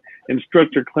through the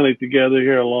instructor clinic together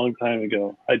here a long time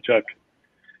ago. Hi, Chuck.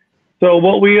 So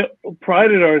what we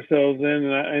prided ourselves in,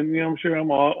 and I'm sure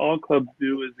all clubs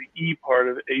do, is the E part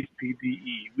of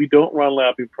HPDE. We don't run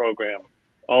lapping programs.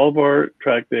 All of our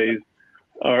track days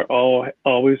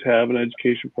always have an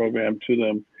education program to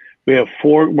them. We have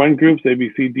 4 run groups, A,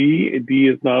 B, C, D. D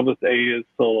is novice, A is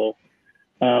solo.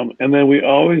 And then we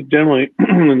always generally,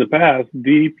 in the past,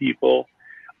 D people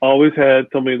always had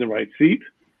somebody in the right seat.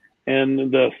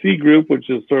 And the C group, which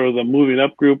is sort of the moving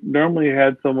up group, normally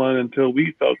had someone until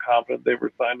we felt confident they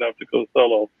were signed up to go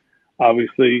solo.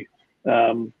 Obviously,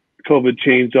 COVID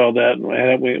changed all that,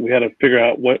 and we had to figure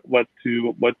out what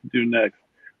to do next.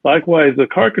 Likewise, the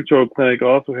car control clinic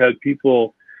also had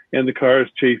people in the cars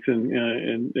chasing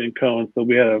in cones, so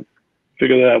we had to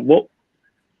figure that out. Well,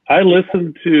 so I'm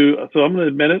going to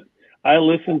admit it, I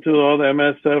listened to all the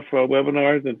MSF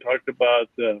webinars and talked about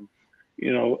the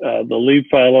lead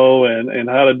follow and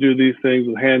how to do these things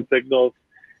with hand signals.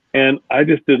 and I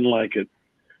just didn't like it.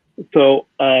 So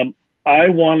I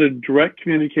wanted direct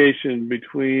communication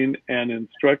between an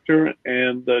instructor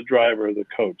and the driver, the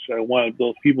coach. I wanted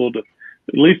those people to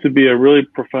at least to be a really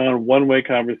profound one-way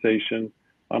conversation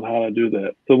on how to do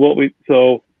that. So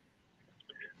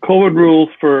COVID rules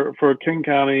for King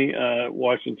County,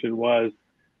 Washington was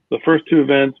the first two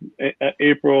events,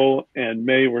 April and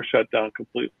May, were shut down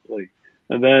completely.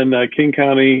 And then King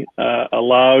County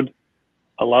allowed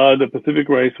the Pacific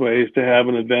Raceways to have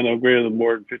an event of greater than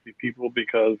more than 50 people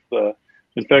because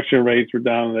infection rates were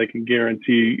down and they can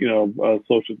guarantee,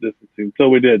 social distancing. So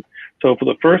we did. So for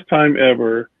the first time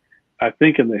ever, I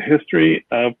think in the history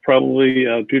of probably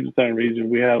Puget Sound region,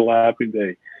 we had a lapping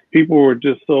day. People were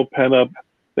just so pent up.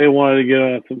 They wanted to get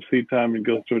on some seat time and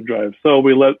go through a drive. So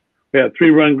we had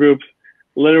 3 run groups,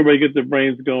 let everybody get their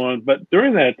brains going. But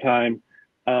during that time,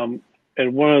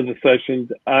 at one of the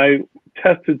sessions, I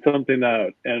tested something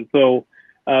out. And so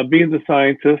being the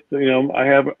scientist, I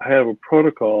have a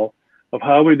protocol of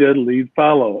how we did lead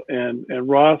follow. And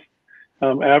Ross,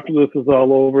 after this is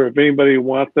all over, if anybody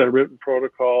wants that written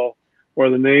protocol or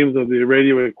the names of the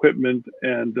radio equipment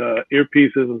and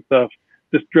earpieces and stuff,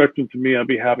 just direct them to me. I'll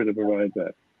be happy to provide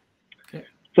that. Okay.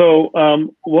 So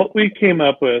what we came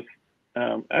up with,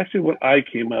 what I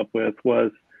came up with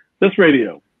was this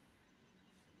radio.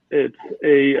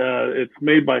 It's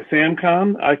made by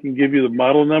Samcon. I can give you the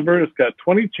model number. It's got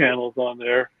 20 channels on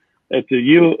there. It's a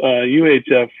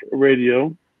UHF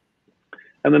radio.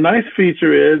 And the nice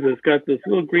feature is it's got this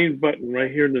little green button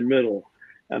right here in the middle,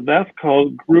 and that's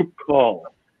called group call.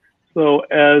 So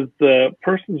as the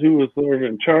person who was sort of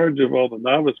in charge of all the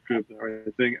novice groups and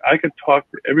everything, I could talk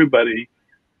to everybody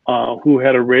who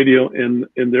had a radio in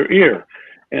their ear.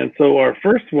 And so our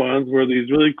first ones were these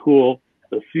really cool,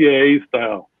 the CIA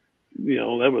style,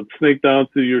 that would snake down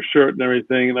through your shirt and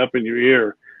everything and up in your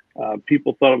ear.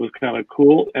 People thought it was kind of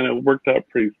cool, and it worked out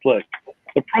pretty slick.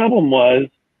 The problem was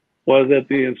that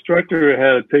the instructor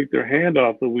had to take their hand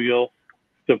off the wheel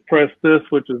to press this,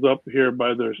 which is up here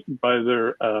by their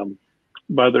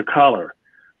collar.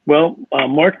 Well,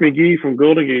 Mark McGee from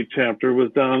Golden Gate chapter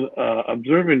was down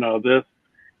observing all this,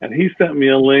 and he sent me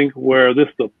a link where this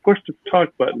is a push to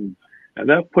talk button, and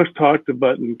that push talk to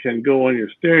button can go on your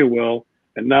steering wheel,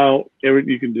 and now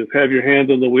you can just have your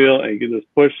hands on the wheel and you can just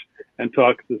push and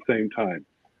talk at the same time.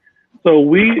 So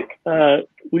we are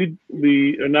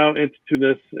now into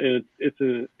this. It's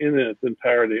in its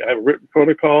entirety. I have a written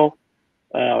protocol.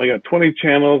 I got 20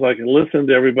 channels. I can listen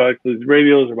to everybody. These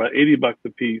radios are about $80 a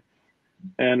piece,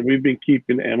 and we've been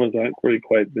keeping Amazon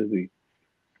quite busy.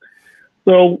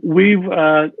 So we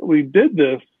did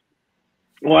this.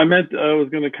 Well, I was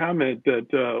going to comment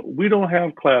that we don't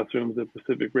have classrooms at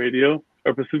Pacific Radio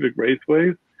or Pacific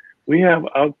Raceways. We have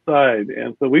outside,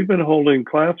 and so we've been holding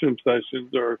classroom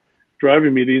sessions or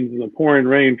driving meetings in the pouring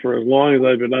rain for as long as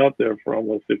I've been out there, for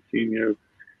almost 15 years.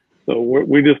 So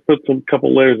we just put some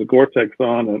couple layers of Gore-Tex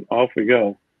on and off we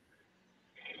go.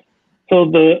 So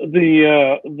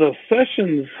the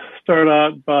sessions start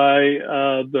out by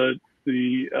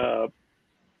the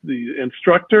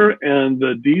instructor and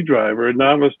the D driver,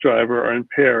 novice driver, are in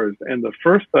pairs, and the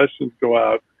first sessions go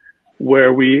out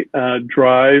where we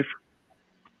drive.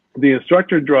 The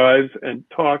instructor drives and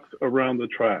talks around the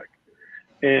track,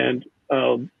 and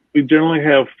we generally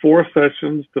have 4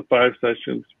 sessions to 5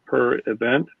 sessions per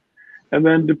event. And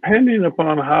then depending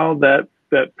upon how that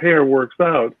pair works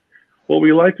out, what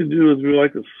we like to do is we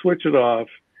like to switch it off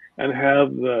and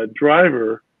have the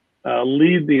driver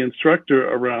lead the instructor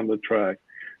around the track.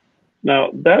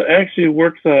 Now, that actually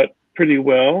works out pretty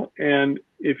well. And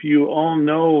if you all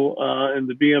know in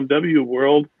the BMW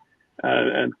world,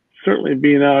 and certainly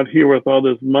being out here with all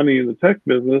this money in the tech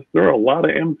business, there are a lot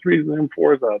of M3s and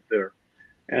M4s out there.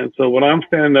 And so when I'm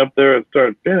standing up there at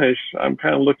start finish, I'm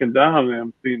kind of looking down and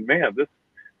I'm seeing, man, this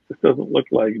doesn't look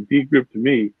like a D group to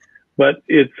me. But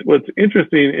what's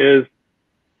interesting is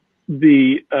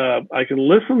I can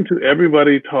listen to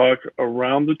everybody talk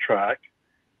around the track,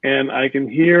 and I can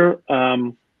hear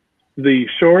the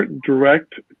short,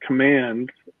 direct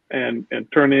commands and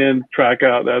turn in, track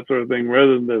out, that sort of thing,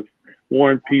 rather than this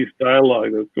War and Peace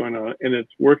dialogue that's going on, and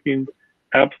it's working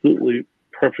absolutely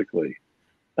perfectly.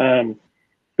 Having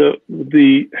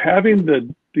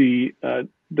the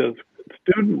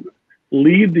student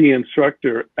lead the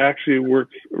instructor actually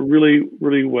works really,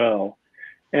 really well.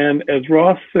 And as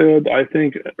Ross said, I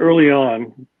think early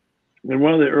on, in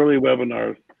one of the early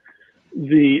webinars,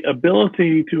 the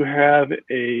ability to have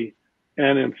an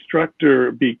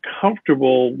instructor be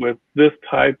comfortable with this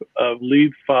type of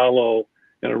lead follow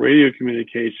in a radio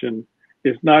communication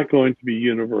is not going to be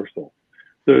universal.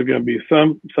 There are going to be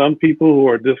some people who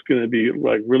are just going to be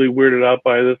like really weirded out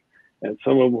by this, and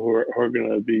some of them who are going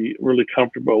to be really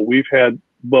comfortable. We've had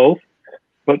both,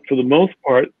 but for the most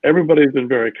part, everybody's been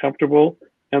very comfortable,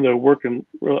 and they're working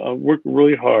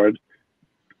really hard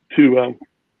to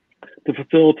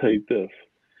facilitate this.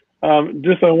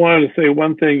 Just I wanted to say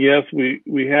one thing. Yes,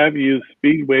 we have used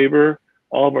Speed Waiver.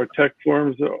 All of our tech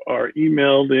forms are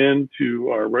emailed in to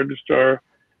our registrar,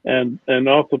 and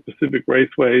also Pacific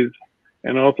Raceways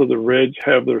and also the Ridge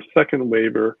have their second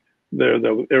waiver there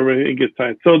that everything gets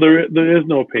signed. So there is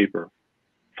no paper,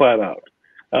 flat out.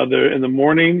 There in the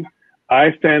morning,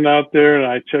 I stand out there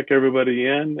and I check everybody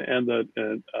in, and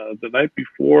the night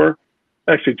before,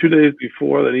 actually 2 days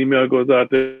before, that email goes out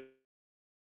there,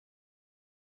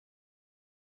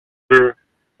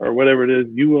 or whatever it is,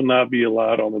 you will not be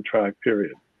allowed on the track,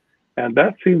 period. And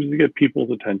that seems to get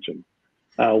people's attention.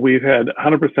 We've had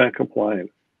 100% compliance.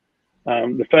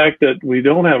 The fact that we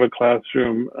don't have a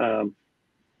classroom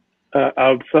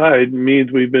outside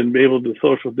means we've been able to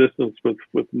social distance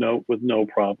with no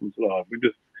problems at all. We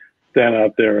just stand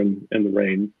out there in the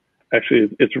rain.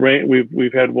 Actually, it's rain.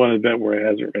 We've had one event where it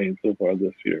hasn't rained so far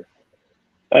this year.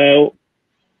 I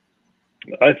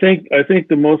think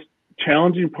the most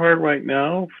challenging part right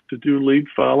now to do lead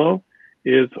follow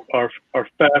is our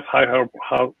fast high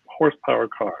horsepower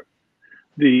cars.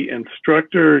 The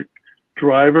instructor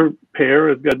driver pair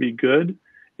has got to be good.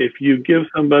 If you give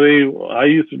somebody, I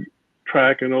used to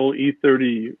track an old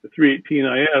E30 318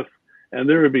 IS, and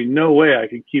there would be no way I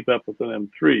could keep up with an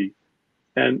M3.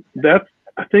 And that,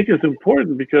 I think, is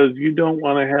important, because you don't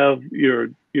want to have your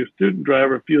student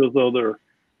driver feel as though they're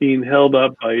being held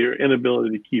up by your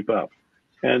inability to keep up.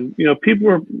 And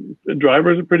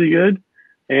drivers are pretty good,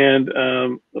 and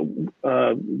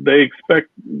they expect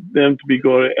them to be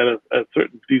going at a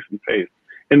certain decent pace,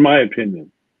 in my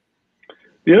opinion.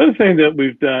 The other thing that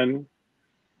we've done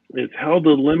is held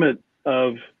the limit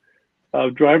of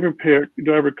driver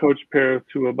coach pairs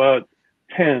to about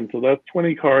 10. So that's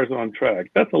 20 cars on track.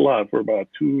 That's a lot for about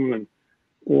 2 and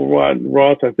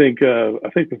Ross. I think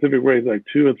Pacific Way is like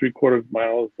 2 3/4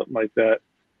 miles, something like that.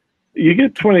 You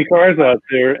get 20 cars out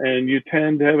there, and you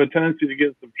tend to have a tendency to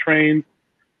get some trains.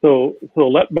 So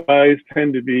let-bys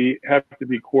tend to have to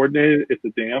be coordinated. It's a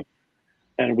damp,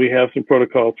 and we have some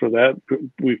protocols for that.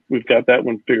 We've got that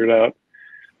one figured out.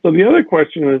 So the other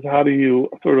question is, how do you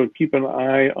sort of keep an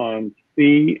eye on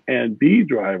C and B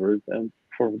drivers? And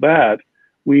for that,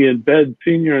 we embed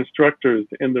senior instructors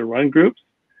in the run groups,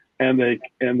 and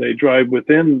they drive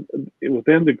within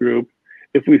the group.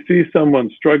 If we see someone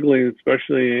struggling,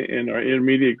 especially in our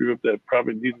intermediate group that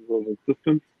probably needs a little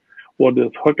assistance, we'll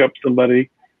just hook up somebody,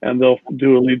 and they'll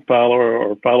do a lead follow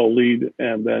or follow lead,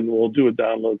 and then we'll do a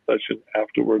download session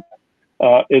afterwards.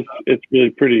 It's really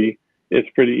pretty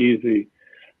easy.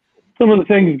 Some of the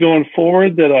things going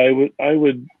forward that I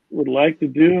would like to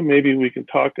do, and maybe we can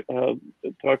talk about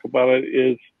it,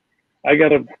 is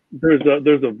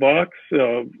there's a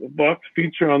Vox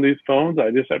feature on these phones.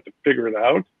 I just have to figure it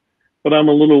out. But I'm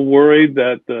a little worried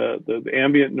that the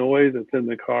ambient noise that's in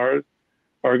the cars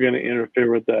are going to interfere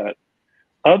with that.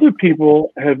 Other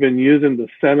people have been using the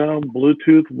Sena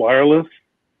Bluetooth wireless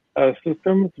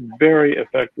systems very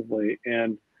effectively,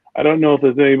 and I don't know if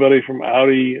there's anybody from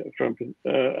Audi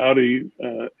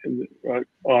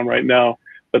on right now,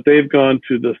 but they've gone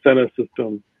to the Sena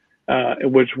system,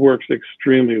 which works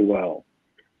extremely well.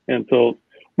 And so,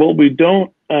 what we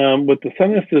don't with the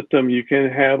Sena system, you can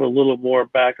have a little more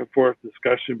back and forth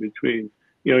discussion between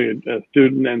your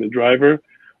student and the driver.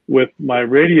 With my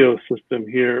radio system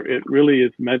here, it really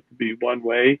is meant to be one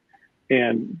way,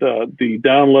 and the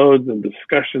downloads and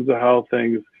discussions of how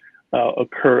things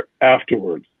occur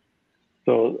afterwards.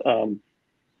 So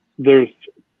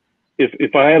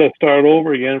if I had to start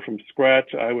over again from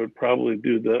scratch, I would probably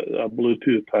do the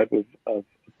Bluetooth type of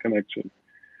connection.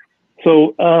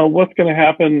 So what's going to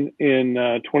happen in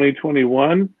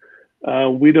 2021?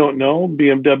 We don't know.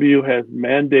 BMW CCA has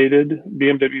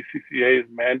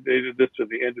mandated this to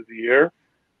the end of the year.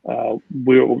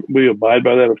 We abide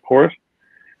by that, of course.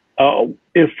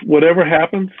 If whatever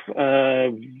happens,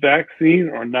 vaccine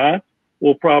or not,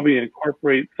 we'll probably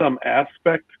incorporate some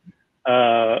aspects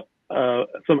of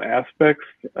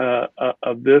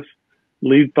this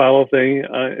lead follow thing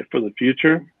for the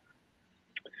future.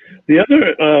 The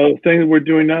other thing that we're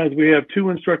doing now is we have 2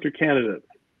 instructor candidates.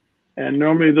 And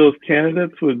normally those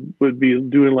candidates would be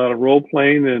doing a lot of role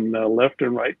playing and left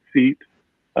and right seat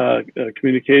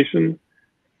communication.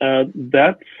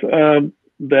 That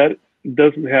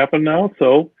doesn't happen now,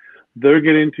 so they're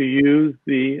getting to use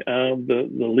the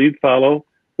lead follow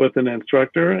with an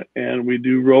instructor, and we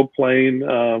do role playing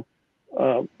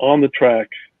on the track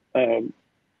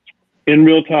in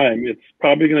real time. It's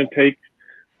probably going to take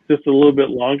just a little bit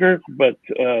longer, but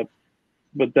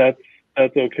that's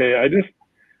okay.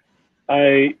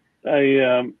 I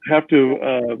have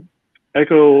to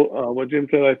echo what Jim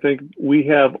said. I think we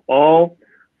have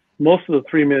most of the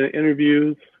 3-minute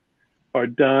interviews are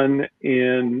done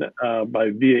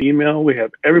via email. We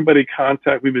have everybody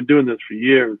contact. We've been doing this for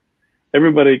years.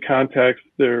 Everybody contacts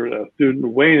their student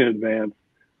way in advance,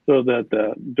 so that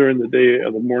during the day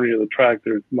of the morning of the track,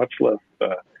 there's much less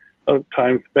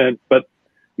time spent. But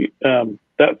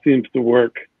that seems to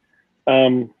work.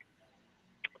 I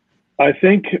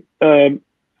think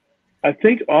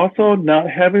also not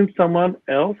having someone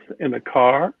else in the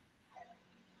car,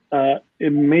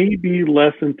 it may be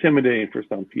less intimidating for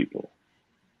some people.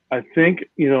 I think,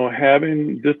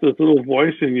 having just this little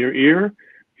voice in your ear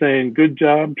saying, good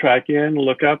job, track in,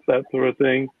 look up, that sort of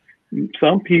thing.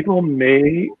 Some people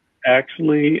may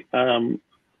actually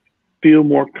feel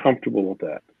more comfortable with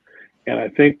that. And I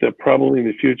think that probably in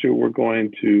the future, we're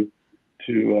going to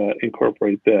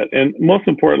incorporate that. And most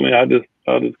importantly,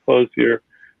 I'll just close here,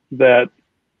 that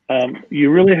you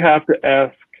really have to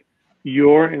ask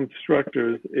your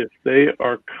instructors if they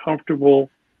are comfortable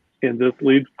in this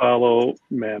lead follow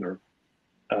manner.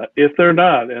 If they're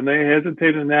not, and they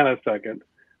hesitate in that a second,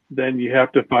 then you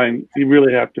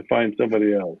really have to find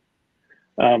somebody else.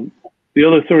 The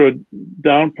other sort of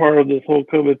down part of this whole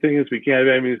COVID thing is we can't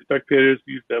have any spectators.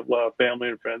 We used to have a lot of family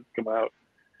and friends come out.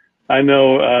 I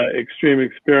know Extreme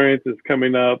Experience is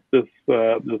coming up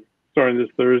starting this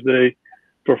Thursday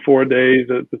for 4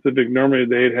 days at Pacific. Normally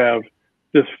they'd have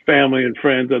just family and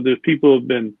friends. There's people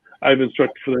I've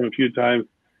instructed for them a few times.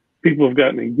 People have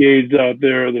gotten engaged out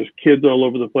there. There's kids all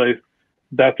over the place.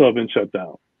 That's all been shut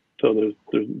down. So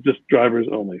there's just drivers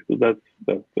only. So that's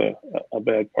a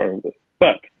bad part of this.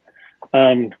 But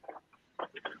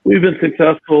we've been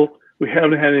successful. We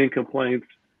haven't had any complaints.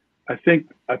 I think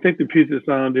the Puget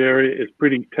Sound area is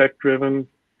pretty tech driven.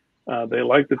 They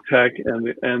like the tech,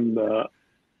 and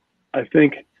I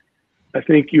think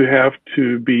you have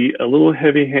to be a little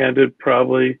heavy handed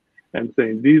probably, and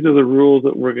saying these are the rules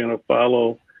that we're going to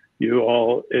follow. You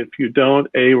all, if you don't,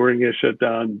 A, we're going to get shut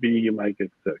down. B, you might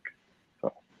get sick.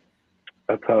 So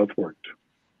that's how it's worked.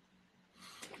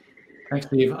 Thanks,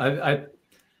 Steve. I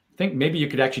think maybe you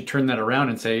could actually turn that around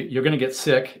and say you're going to get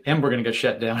sick and we're going to get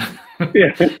shut down.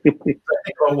 Yeah.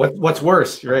 Well, what's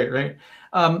worse, right?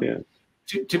 Yeah.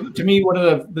 To me, one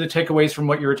of the takeaways from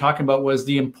what you were talking about was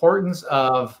the importance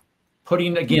of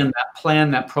putting, again, that plan,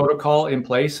 that protocol in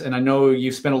place. And I know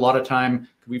you've spent a lot of time,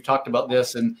 we've talked about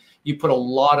this, and you put a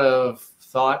lot of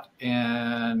thought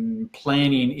and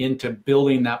planning into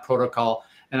building that protocol.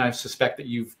 And I suspect that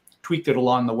you've tweaked it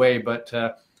along the way, but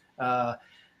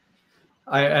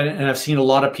I've seen a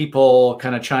lot of people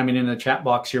kind of chiming in the chat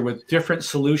box here with different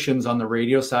solutions on the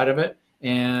radio side of it.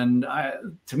 And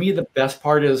to me, the best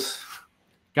part is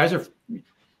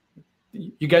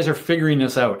you guys are figuring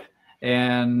this out,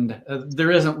 and there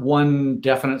isn't one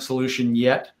definite solution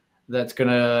yet that's going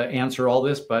to answer all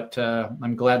this, but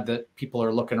I'm glad that people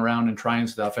are looking around and trying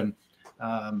stuff, and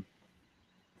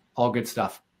all good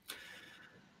stuff.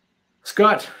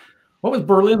 Scott, what was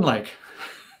Berlin like?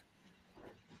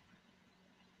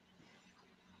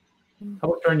 How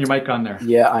about turn your mic on there?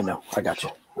 Yeah, I know. I got you.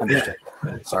 Understood.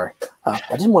 Sorry. I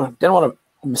didn't want to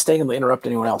mistakenly interrupt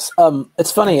anyone else.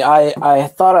 It's funny. I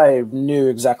thought I knew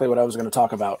exactly what I was going to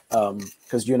talk about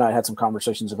because you and I had some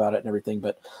conversations about it and everything.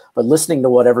 But listening to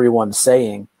what everyone's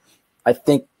saying, I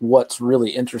think what's really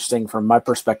interesting from my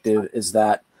perspective is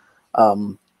that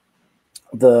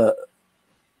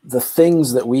the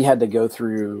things that we had to go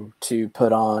through to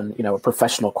put on, a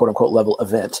professional quote unquote level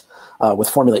event with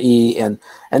Formula E and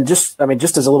just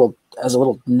as a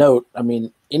little note,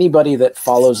 anybody that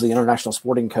follows the International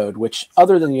Sporting Code, which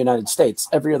other than the United States,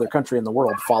 every other country in the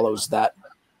world follows that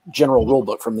general rule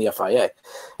book from the FIA.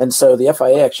 And so the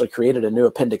FIA actually created a new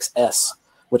Appendix S,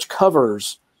 which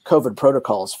covers COVID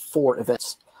protocols for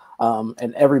events.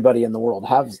 And everybody in the world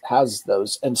has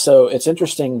those. And so it's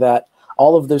interesting that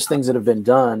all of those things that have been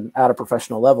done at a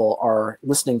professional level are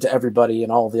listening to everybody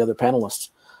and all of the other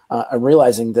panelists and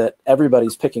realizing that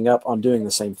everybody's picking up on doing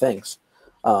the same things.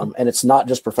 And it's not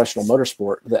just professional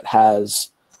motorsport that has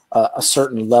a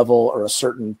certain level or a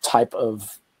certain type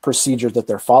of procedure that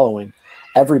they're following.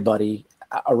 Everybody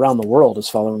around the world is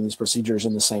following these procedures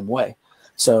in the same way.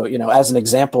 So, as an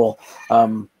example,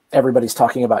 everybody's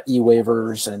talking about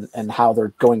e-waivers and how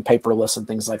they're going paperless and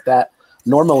things like that.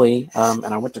 Normally, and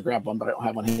I went to grab one, but I don't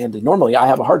have one handy. Normally, I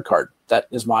have a hard card. That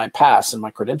is my pass and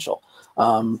my credential.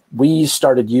 We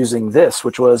started using this,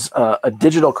 which was a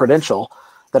digital credential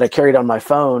that I carried on my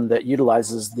phone that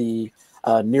utilizes the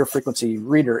near frequency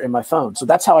reader in my phone. So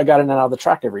that's how I got in and out of the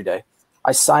track every day.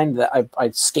 I signed that.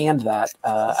 I scanned that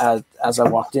as I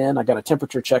walked in. I got a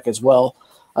temperature check as well.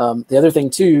 The other thing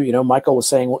too, you know, Michael was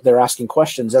saying they're asking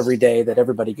questions every day that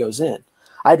everybody goes in.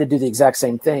 I had to do the exact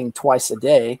same thing twice a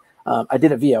day. I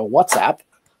did it via WhatsApp,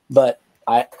 but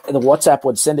the WhatsApp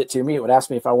would send it to me. It would ask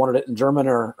me if I wanted it in German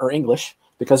or English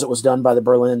because it was done by the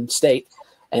Berlin state.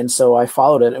 And so I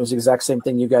followed it. It was the exact same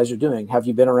thing you guys are doing. Have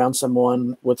you been around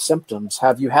someone with symptoms?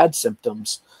 Have you had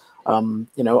symptoms? You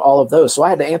know, all of those. So I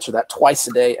had to answer that twice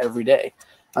a day, every day.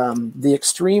 The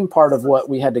extreme part of what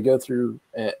we had to go through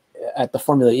at the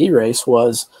Formula E race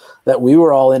was that we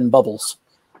were all in bubbles.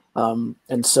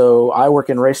 And so I work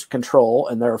in race control,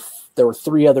 and there were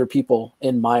 3 other people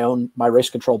in my race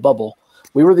control bubble.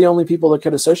 We were the only people that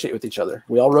could associate with each other.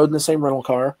 We all rode in the same rental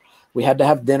car. We had to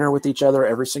have dinner with each other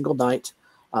every single night.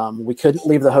 We couldn't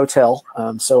leave the hotel.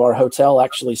 So our hotel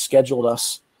actually scheduled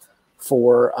us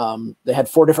for, they had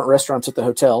 4 different restaurants at the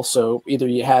hotel. So either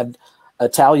you had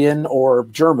Italian or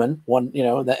German, one, you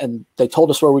know, and they told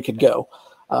us where we could go.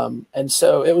 And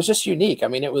so it was just unique. I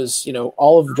mean, it was, you know,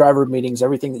 all of the driver meetings,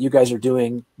 everything that you guys are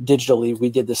doing digitally, we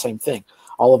did the same thing.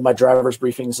 All of my driver's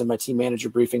briefings and my team manager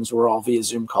briefings were all via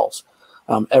Zoom calls.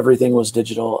 Everything was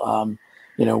digital.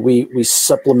 You know, we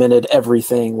supplemented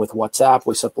everything with WhatsApp.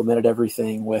 We supplemented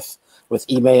everything with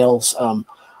emails.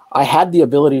 I had the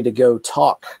ability to go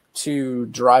talk to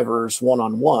drivers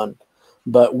one-on-one,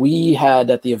 but we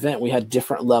had at the event, we had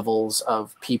different levels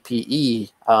of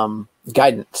PPE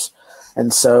guidance.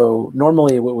 And so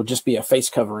normally it would just be a face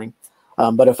covering.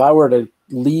 But if I were to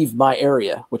leave my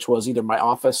area, which was either my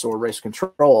office or race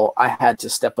control, I had to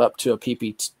step up to a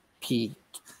PPE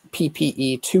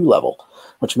 2 level,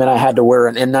 which meant I had to wear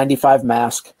an N95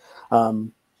 mask.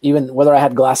 Even whether I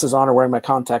had glasses on or wearing my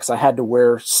contacts, I had to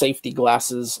wear safety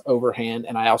glasses overhand,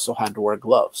 and I also had to wear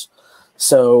gloves.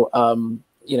 So,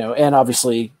 you know, and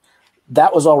obviously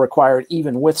that was all required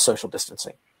even with social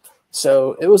distancing.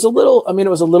 So it was a little, I mean, it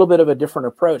was a little bit of a different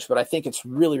approach, but I think it's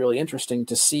really, really interesting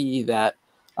to see that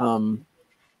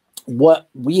what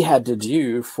we had to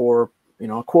do for, you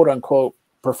know, a quote unquote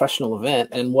professional event,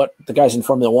 and what the guys in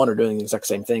Formula One are doing the exact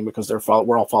same thing because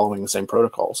we're all following the same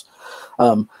protocols.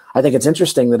 I think it's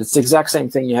interesting that it's the exact same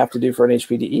thing you have to do for an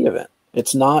HPDE event.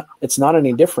 It's not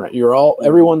any different.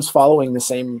 Everyone's following the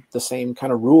same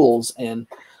kind of rules. And,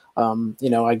 you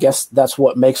know, I guess that's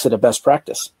what makes it a best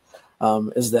practice.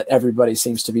 Is that everybody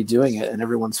seems to be doing it and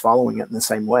everyone's following it in the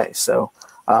same way. So,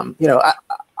 you know,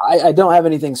 I don't have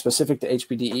anything specific to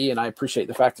HPDE, and I appreciate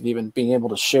the fact of even being able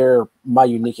to share my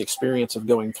unique experience of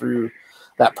going through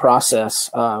that process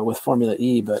with Formula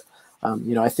E. But,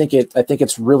 you know, I think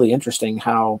it's really interesting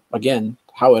how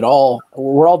we're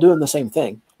all doing the same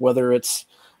thing, whether it's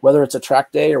a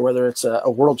track day or whether it's a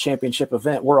world championship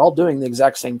event, we're all doing the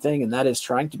exact same thing. And that is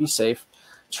trying to be safe,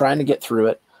 trying to get through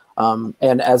it.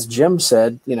 And as Jim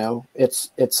said, you know, it's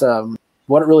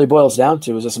what it really boils down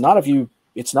to is it's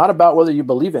not about whether you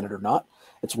believe in it or not.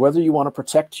 It's whether you want to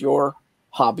protect your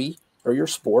hobby or your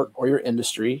sport or your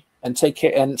industry and take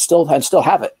care and still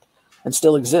have it and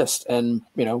still exist. And,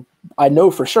 you know, I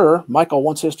know for sure Michael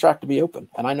wants his track to be open,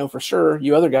 and I know for sure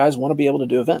you other guys want to be able to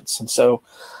do events. And so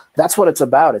that's what it's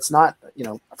about. It's not, you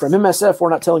know, from MSF, we're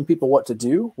not telling people what to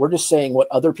do. We're just saying what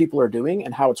other people are doing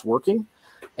and how it's working.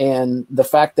 And the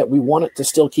fact that we want it to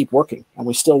still keep working, and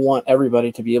we still want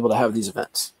everybody to be able to have these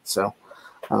events. So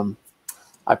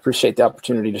I appreciate the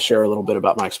opportunity to share a little bit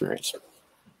about my experience.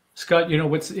 Scott, you know,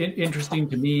 what's interesting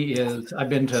to me is I've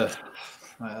been to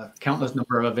countless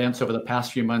number of events over the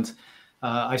past few months.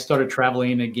 I started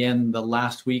traveling again the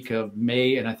last week of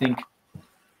May, and I think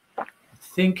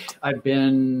I've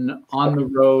been on the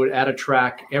road at a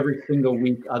track every single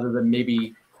week other than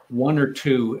maybe 1 or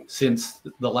 2 since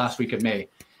the last week of May.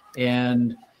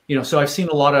 And, you know, so I've seen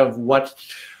a lot of what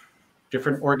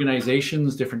different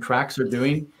organizations, different tracks are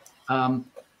doing. And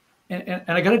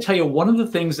I got to tell you, one of the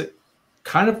things that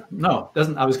kind of,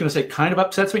 I was going to say kind of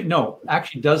upsets me. No,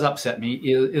 actually does upset me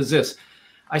is this.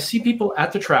 I see people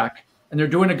at the track and they're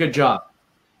doing a good job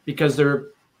because they're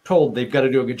told they've got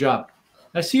to do a good job.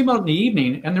 I see them out in the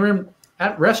evening and they're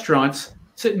at restaurants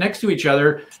sitting next to each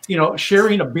other, you know,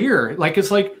 sharing a beer. Like,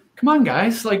 it's like, come on,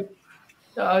 guys, like,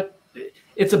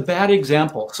 it's a bad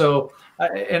example. So,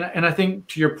 and I think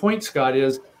to your point, Scott,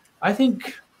 is I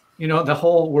think, you know,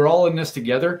 we're all in this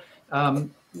together.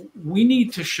 We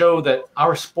need to show that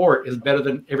our sport is better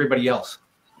than everybody else.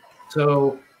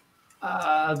 So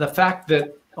the fact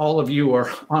that all of you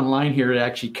are online here to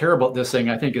actually care about this thing,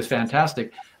 I think is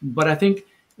fantastic. But I think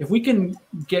if we can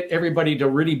get everybody to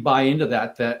really buy into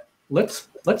that let's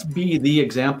be the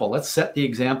example. Let's set the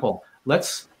example.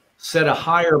 Let's set a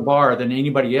higher bar than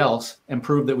anybody else and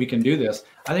prove that we can do this.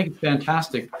 I think it's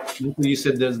fantastic. You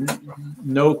said there's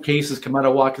no cases come out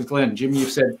of Watkins Glen. Jim, you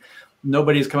said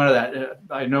nobody's come out of that.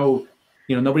 I know,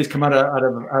 nobody's come out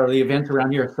of the events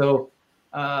around here. So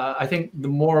I think the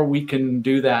more we can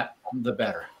do that, the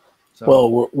better. So.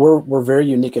 Well, we're very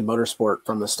unique in motorsport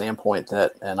from the standpoint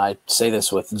that, and I say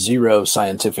this with zero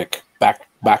scientific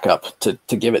backup to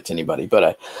give it to anybody,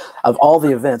 but of all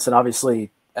the events, and obviously,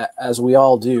 as we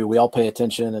all do, we all pay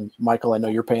attention. And Michael, I know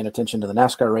you're paying attention to the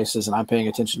NASCAR races, and I'm paying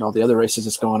attention to all the other races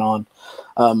that's going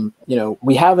on.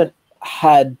 We haven't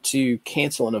had to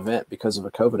cancel an event because of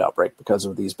a COVID outbreak because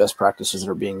of these best practices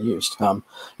that are being used.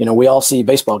 We all see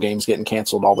baseball games getting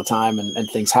canceled all the time and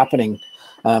things happening.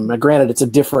 Now, granted, it's a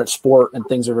different sport and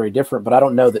things are very different, but I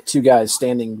don't know that two guys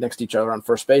standing next to each other on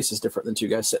first base is different than two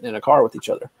guys sitting in a car with each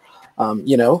other.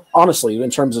 Honestly, in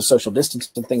terms of social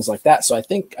distance and things like that. So I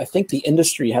think the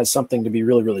industry has something to be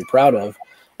really, really proud of.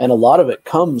 And a lot of it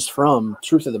comes from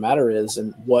truth of the matter is,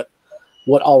 and what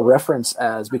I'll reference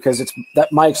as, because it's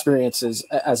that my experience is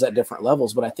as at different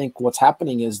levels. But I think what's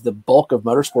happening is the bulk of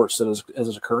motorsports that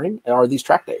is occurring are these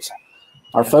track days.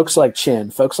 Are folks like Chin,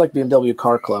 folks like BMW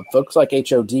Car Club, folks like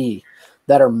HOD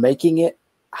that are making it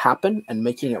happen and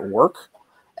making it work.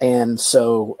 And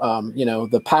so,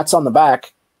 the pats on the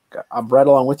back, I'm right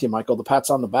along with you, Michael. The pats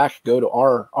on the back go to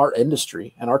our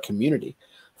industry and our community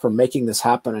for making this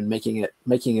happen and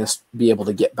making us be able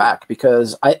to get back.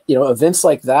 Because events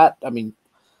like that, I mean,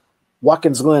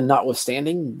 Watkins Glen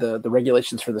notwithstanding, the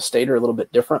regulations for the state are a little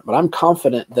bit different, but I'm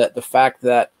confident that the fact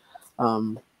that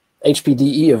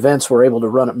HPDE events were able to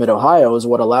run at Mid-Ohio is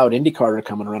what allowed IndyCar to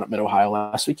come and run at Mid-Ohio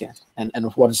last weekend,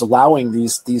 and what is allowing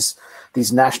these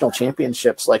national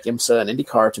championships like IMSA and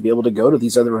IndyCar to be able to go to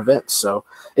these other events. So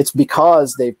it's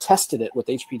because they've tested it with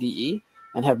HPDE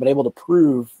and have been able to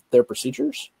prove their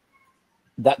procedures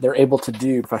that they're able to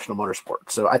do professional motorsport.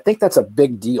 So I think that's a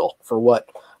big deal for what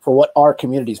our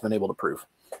community's been able to prove.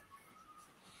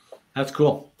 That's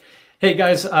cool. Hey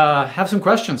guys, have some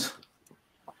questions.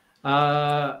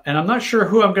 And I'm not sure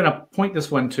who I'm going to point this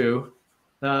one to.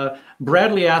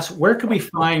 Bradley asks, where can we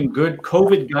find good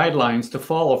COVID guidelines to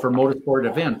follow for motorsport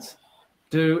events?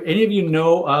 Do any of you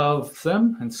know of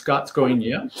them? And Scott's going,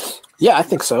 yeah. Yeah, I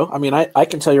think so. I mean, I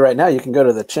can tell you right now, you can go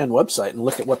to the Chen website and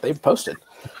look at what they've posted.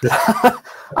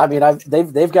 I mean,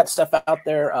 they've got stuff out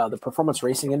there. The performance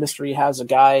racing industry has a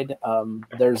guide.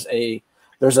 There's a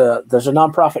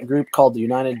nonprofit group called the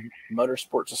United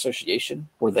Motorsports Association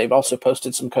where they've also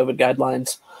posted some COVID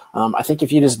guidelines. I think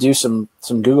if you just do some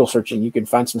Google searching, you can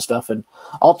find some stuff, and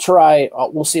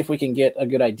we'll see if we can get a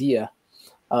good idea,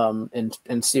 and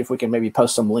see if we can maybe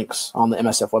post some links on the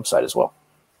MSF website as well.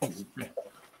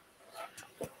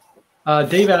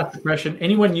 Dave asked the question,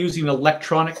 anyone using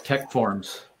electronic tech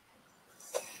forms?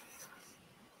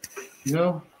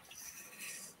 No?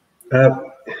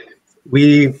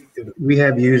 We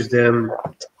have used them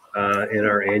in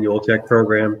our annual tech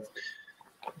program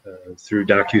through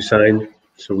DocuSign.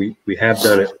 So we have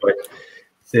done it, but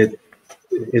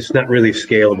it's not really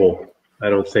scalable, I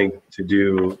don't think, to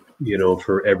do,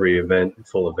 for every event,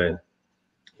 full event.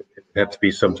 It have to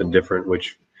be something different,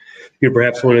 which,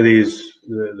 perhaps one of these,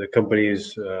 the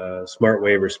company's Smart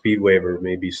Waiver, Speed Waiver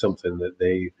may be something that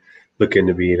they look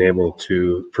into being able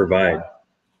to provide.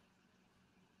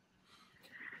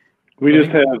 We just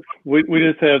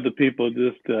have the people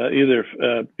just either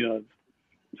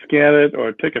scan it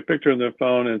or take a picture on their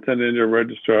phone and send it into a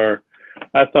registrar.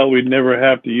 I thought we'd never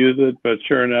have to use it, but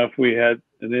sure enough, we had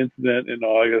an incident in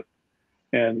August,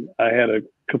 and I had a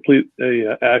complete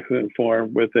accident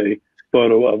form with a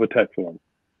photo of a tech form.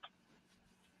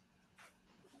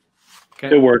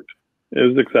 Okay. It worked. It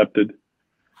was accepted.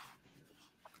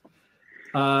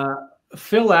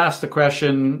 Phil asked the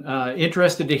question,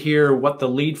 interested to hear what the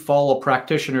lead follow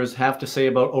practitioners have to say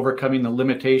about overcoming the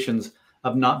limitations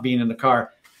of not being in the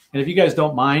car. And if you guys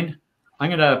don't mind, I'm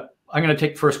gonna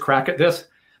take first crack at this,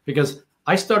 because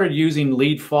I started using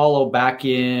lead follow back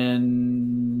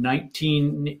in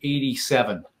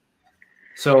 1987.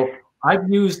 So I've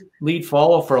used lead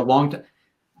follow for a long time.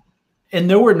 And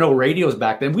there were no radios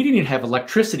back then. We didn't even have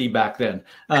electricity back then.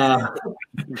 I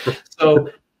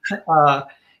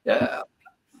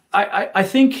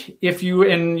think if you,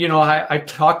 and I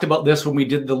talked about this when we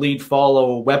did the lead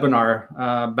follow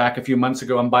webinar back a few months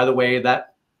ago. And by the way,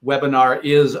 that webinar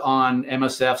is on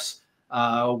MSF's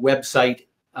website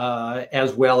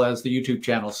as well as the YouTube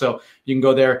channel. So you can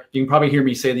go there. You can probably hear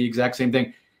me say the exact same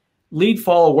thing. Lead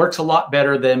follow works a lot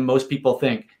better than most people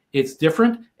think. It's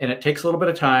different and it takes a little bit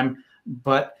of time,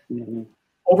 but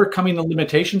overcoming the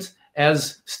limitations,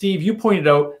 as Steve, you pointed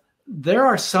out, there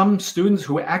are some students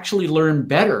who actually learn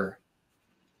better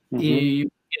in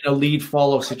a lead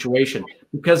follow situation,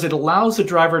 because it allows the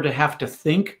driver to have to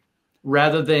think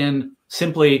rather than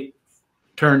simply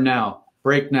turn now,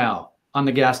 brake now, on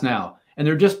the gas now. And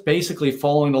they're just basically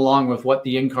following along with what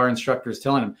the in-car instructor is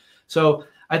telling them. So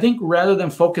I think rather than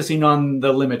focusing on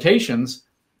the limitations,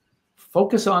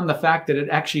 focus on the fact that it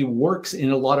actually works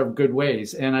in a lot of good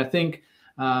ways. And I think,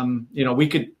 you know, we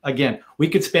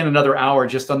could spend another hour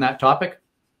just on that topic.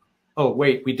 Oh,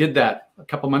 wait, we did that a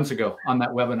couple months ago on that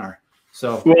webinar.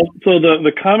 So, well, so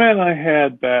the comment I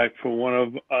had back from one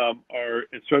of our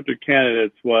instructor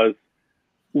candidates was,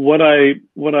 what I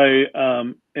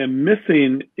am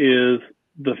missing is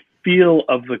the feel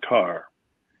of the car.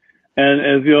 And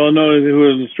as you all know, who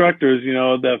are instructors, you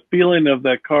know, the feeling of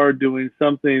that car doing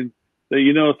something that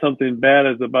you know something bad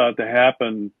is about to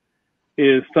happen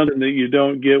is something that you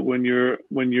don't get when you're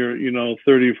you know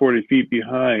 30, 40 feet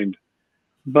behind.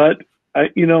 But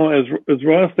you know, as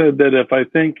Ross said, that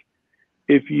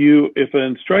if an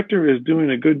instructor is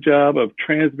doing a good job of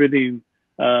transmitting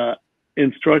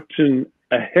instruction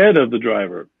ahead of the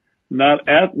driver, not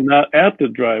at the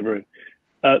driver,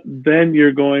 then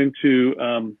you're going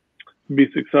to be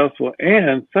successful.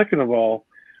 And second of all,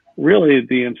 really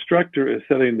the instructor is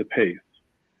setting the pace.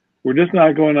 We're just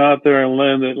not going out there and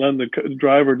letting the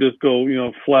driver just go, you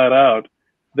know, flat out.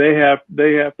 They have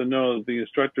to know that the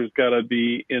instructor's got to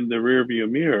be in the rearview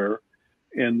mirror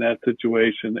in that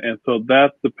situation, and so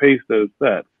that's the pace that is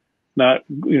set, not,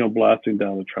 you know, blasting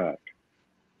down the track.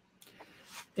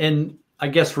 And I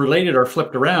guess related or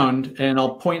flipped around, and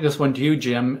I'll point this one to you,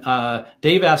 Jim.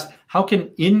 Dave asked, how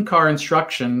can in-car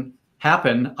instruction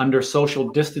happen under social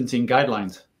distancing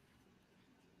guidelines?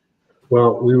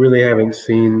 Well, we really haven't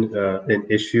seen an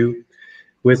issue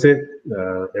with it.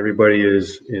 Everybody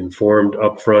is informed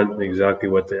upfront exactly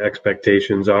what the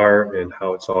expectations are and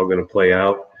how it's all going to play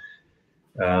out.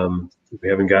 We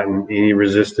haven't gotten any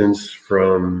resistance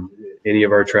from any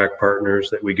of our track partners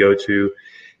that we go to,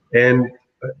 and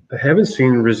I haven't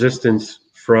seen resistance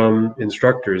from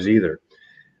instructors either.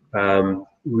 You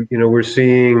know, we're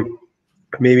seeing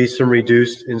maybe some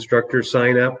reduced instructor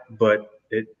sign up, but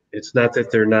it's not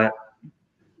that they're not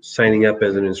signing up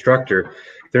as an instructor.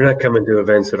 They're not coming to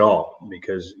events at all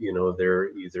because, you know, they're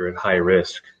either at high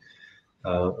risk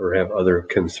or have other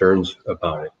concerns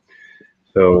about it.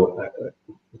 So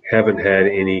haven't had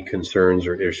any concerns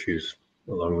or issues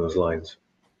along those lines.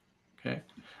 Okay.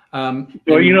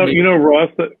 Well, you know,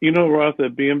 Ross, that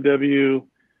BMW,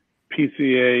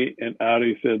 PCA, and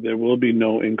Audi said there will be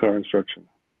no in-car instruction.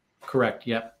 Correct.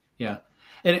 Yep. Yeah.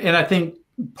 And I think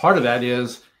part of that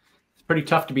is it's pretty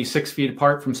tough to be 6 feet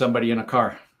apart from somebody in a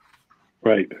car.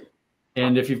 Right.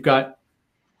 And if you've got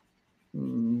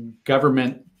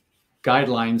government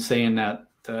guidelines saying that,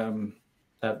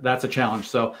 that's a challenge.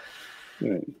 So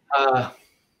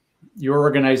your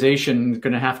organization is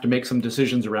going to have to make some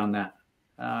decisions around that.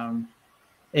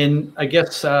 And I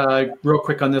guess real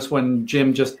quick on this one,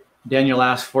 Jim, just Daniel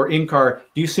asked for in-car,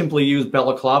 do you simply use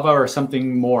balaclava or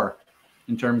something more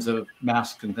in terms of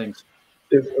masks and things?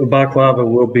 If a balaclava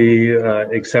will be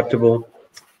acceptable,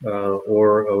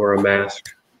 or a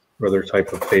mask or other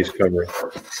type of face covering.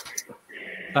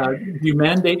 Do you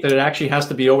mandate that it actually has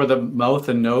to be over the mouth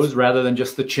and nose rather than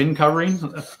just the chin covering?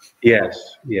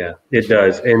 Yes, yeah, it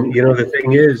does. And you know, the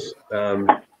thing is,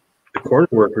 the corner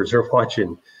workers are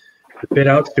watching. The pit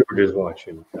out steward is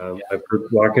watching. I've heard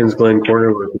Watkins Glen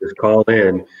corner workers call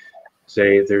in,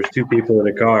 say there's two people in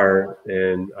a car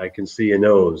and I can see a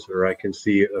nose or I can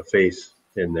see a face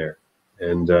in there.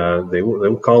 And they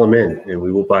will call them in and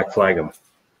we will black flag them.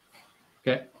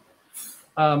 Okay.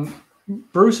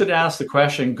 Bruce had asked the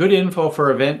question, good info for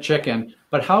event check-in,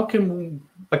 but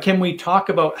can we talk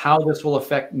about how this will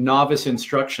affect novice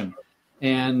instruction?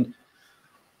 And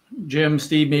Jim,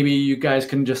 Steve, maybe you guys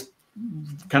can just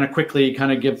kind of quickly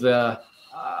kind of give the,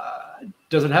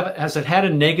 has it had a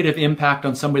negative impact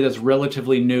on somebody that's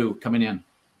relatively new coming in?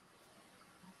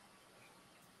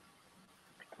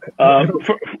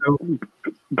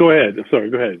 Go ahead. Sorry,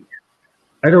 go ahead.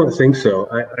 I don't think so.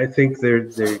 I think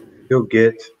they'll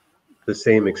get the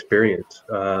same experience.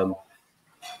 I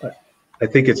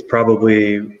think it's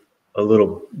probably a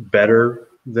little better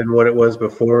than what it was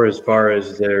before as far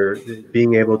as their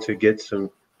being able to get some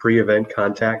pre-event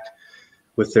contact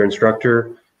with their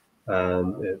instructor,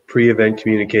 pre-event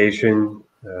communication.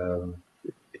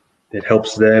 It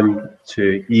helps them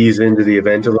to ease into the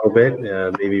event a little bit,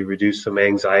 maybe reduce some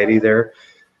anxiety there.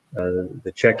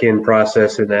 The check-in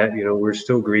process in that, you know, we're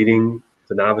still greeting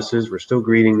the novices, we're still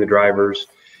greeting the drivers,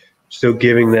 still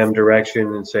giving them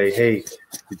direction and say, hey,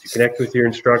 did you connect with your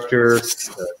instructor?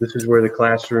 This is where the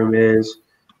classroom is.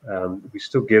 We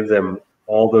still give them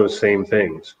all those same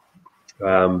things.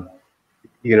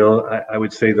 You know, I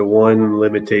would say the one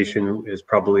limitation has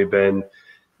probably been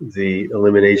the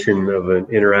elimination of an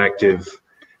interactive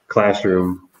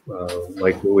classroom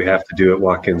like what we have to do at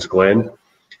Watkins Glen,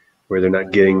 where they're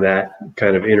not getting that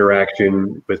kind of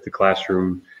interaction with the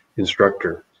classroom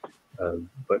instructor.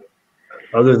 But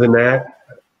other than that,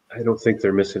 I don't think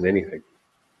they're missing anything.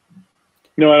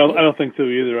 No, I don't think so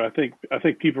either. I think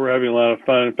people are having a lot of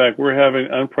fun. In fact, we're having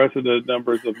unprecedented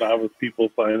numbers of novice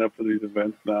people sign up for these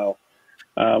events now.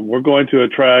 We're going to a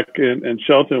track in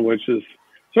Shelton, which is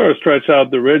sort of stretch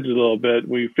out the ridge a little bit.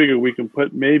 We figure we can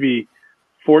put maybe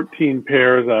 14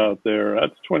 pairs out there.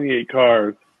 That's 28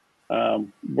 cars.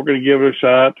 We're going to give it a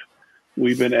shot.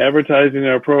 We've been advertising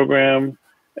our program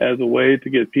as a way to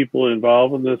get people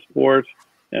involved in this sport.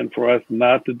 And for us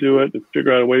not to do it, to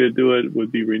figure out a way to do it,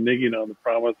 would be reneging on the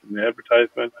promise and the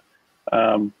advertisement.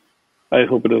 I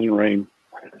hope it doesn't rain.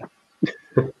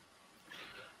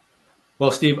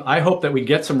 Well, Steve, I hope that we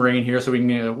get some rain here so we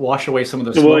can wash away some of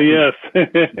the smoke. Well, yes,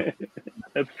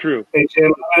 that's true. Hey,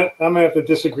 Jim, I'm going to have to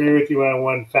disagree with you on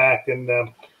one fact, and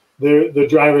the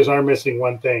drivers are missing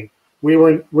one thing. We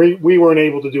weren't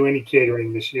able to do any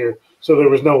catering this year, so there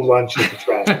was no lunch at the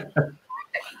track.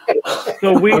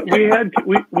 So we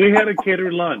had a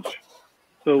catered lunch.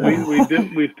 So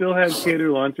we still had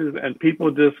catered lunches, and people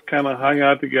just kind of hung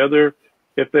out together.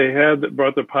 If they had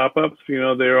brought their pop-ups, you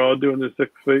know, they're all doing the 6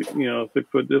 foot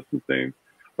distancing,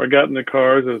 or got in the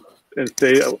cars and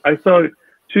stay. I saw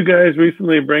 2 guys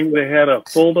recently they had a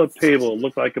fold-up table,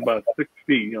 looked like about 6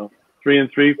 feet, you know, 3 and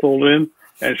 3 fold in,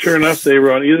 and sure enough, they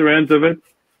were on either ends of it,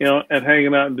 you know, and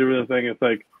hanging out and doing the thing. It's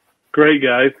like, great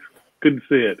guys, good to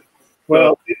see it.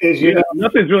 Well, as you know,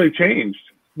 nothing's really changed.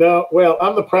 No, well,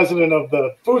 I'm the president of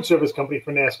the food service company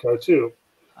for NASCAR too.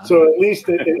 So at least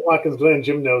at Watkins Glen,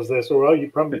 Jim knows this, or well,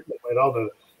 you probably might all know.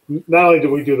 Not only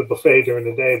did we do the buffet during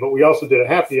the day, but we also did a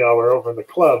happy hour over in the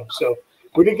club. So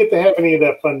we didn't get to have any of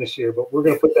that fun this year, but we're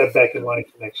going to put that back in line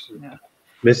for next year. Yeah.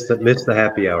 Miss the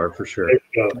happy hour for sure. There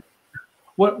you go.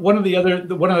 One of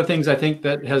the things I think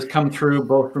that has come through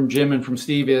both from Jim and from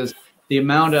Steve is the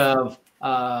amount of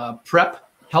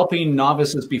prep, helping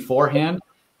novices beforehand.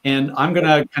 And I'm going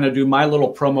to kind of do my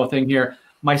little promo thing here.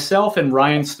 Myself and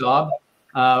Ryan Staub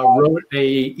wrote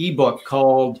a ebook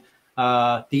called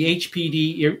the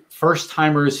HPD First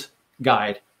Timers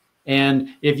Guide.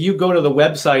 And if you go to the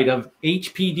website of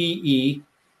HPDE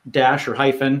dash or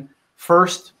hyphen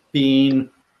first being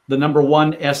the number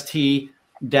 1 ST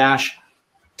dash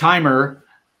timer.com,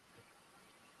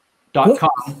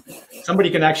 somebody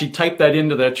can actually type that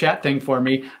into the chat thing for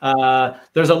me.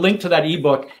 There's a link to that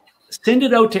ebook. Send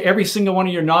it out to every single one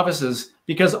of your novices,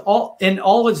 because all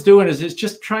it's doing is it's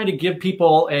just trying to give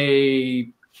people a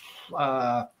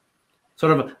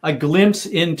sort of a glimpse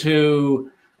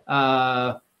into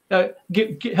help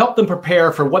them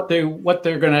prepare for what they're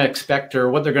going to expect or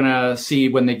what they're going to see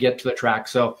when they get to the track.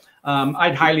 So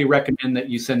I'd highly recommend that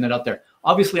you send that out there.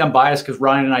 Obviously, I'm biased because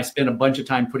Ryan and I spent a bunch of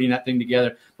time putting that thing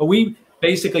together, but we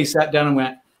basically sat down and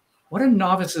went, what are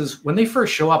novices when they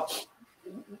first show up?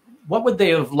 What would they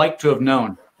have liked to have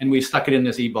known? And we stuck it in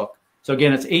this ebook. So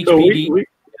again, it's HPD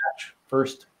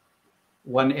first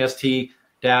 1 ST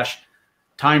dash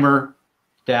timer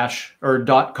dash or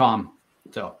 .com.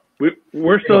 So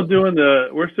we're still doing the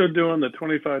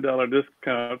 $25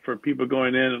 discount for people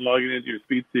going in and logging into your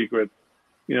Speed Secrets,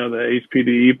 you know, the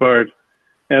HPDE part.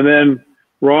 And then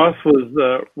Ross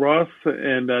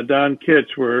and Don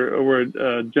Kitch were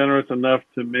generous enough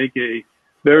to make a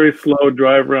very slow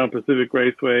drive around Pacific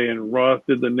Raceway, and Ross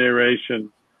did the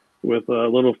narration with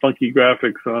little funky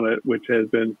graphics on it, which has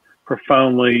been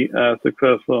profoundly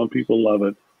successful, and people love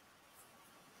it.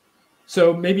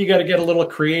 So maybe you got to get a little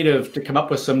creative to come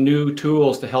up with some new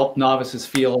tools to help novices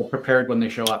feel prepared when they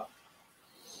show up.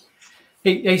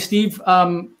 Hey, Steve,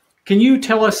 can you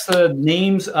tell us the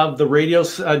names of the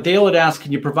radios? Dale had asked,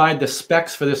 can you provide the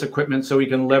specs for this equipment so we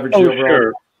can leverage it overall?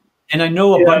 Sure. And I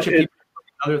know a bunch of people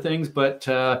other things, but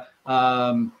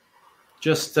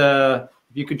just if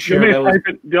you could share that.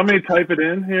 Do you want me to type it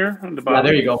in here on the bottom?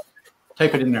 Yeah, there you go.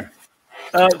 Type it in there.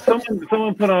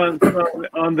 Someone put on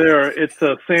there. It's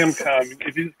a Samcom.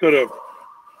 If you just go to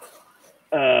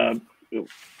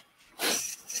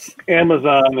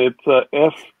Amazon, it's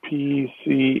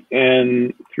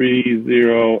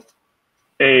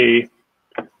FPCN30A.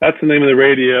 That's the name of the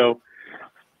radio.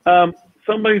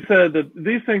 Somebody said that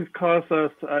these things cost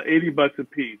us $80 a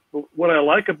piece. But what I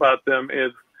like about them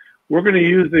is we're going to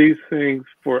use these things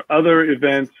for other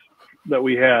events that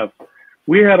we have.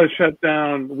 We had to shut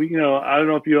down. I don't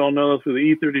know if you all know this, but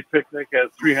the E30 picnic has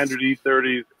 300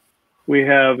 E30s. We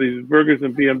have these Burgers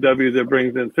and BMWs that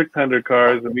brings in 600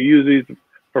 cars, and we use these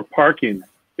for parking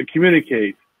to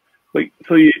communicate.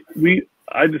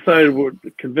 I decided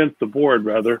to convince the board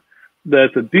rather that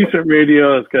it's a decent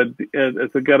radio. It's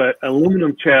got an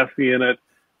aluminum chassis in it.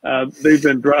 I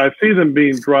see them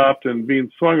being dropped and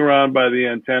being swung around by the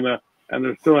antenna, and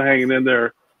they're still hanging in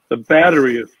there. The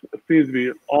battery seems to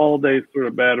be all day sort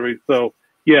of battery. So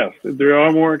yes, they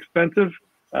are more expensive.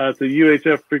 It's a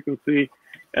UHF frequency.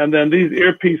 And then these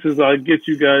earpieces, I'll get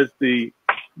you guys the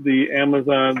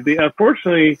Amazon.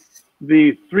 Unfortunately,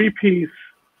 the 3-piece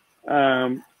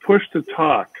push to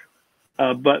talk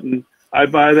button, I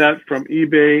buy that from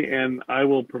eBay, and I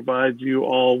will provide you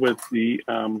all with the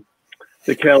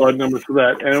catalog numbers for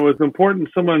that. And it was important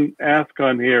someone asked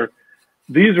on here,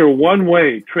 these are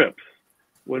one-way trips.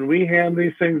 When we hand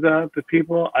these things out to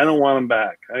people, I don't want them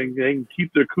back. They can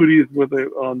keep their cooties with it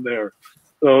on there.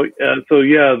 So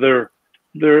yeah,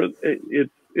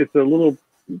 it's a little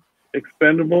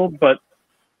expendable, but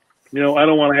I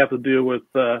don't want to have to deal with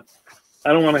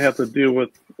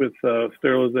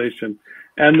sterilization.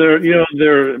 And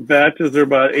their batches are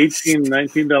about $18,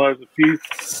 $19 a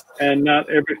piece, and not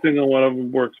every single one of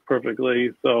them works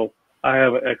perfectly. So I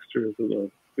have extras of those.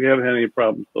 We haven't had any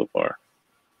problems so far.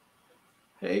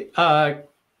 Hey,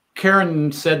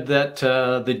 Karen said that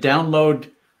the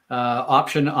download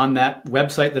option on that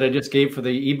website that I just gave for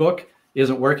the ebook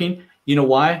isn't working. You know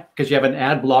why? Because you have an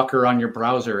ad blocker on your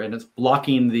browser, and it's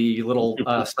blocking the little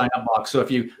sign-up box. So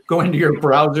if you go into your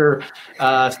browser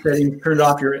settings, turn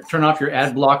off your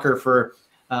ad blocker for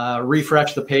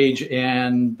refresh the page,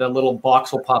 and the little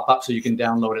box will pop up so you can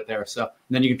download it there. So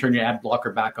then you can turn your ad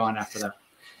blocker back on after that.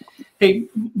 Hey,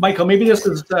 Michael, maybe this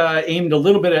is aimed a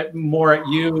little bit more at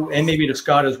you and maybe to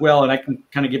Scott as well, and I can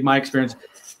kind of give my experience.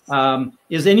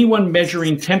 Is anyone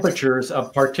measuring temperatures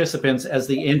of participants as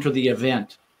they enter the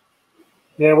event?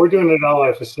 Yeah, we're doing it at all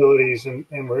our facilities, and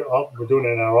we're doing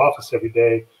it in our office every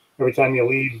day. Every time you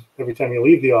leave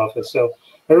the office. So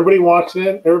everybody walks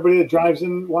in. Everybody that drives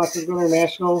in Washington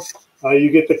International, you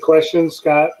get the questions.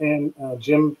 Scott and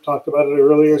Jim talked about it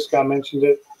earlier. Scott mentioned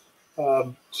it.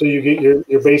 So you get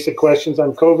your basic questions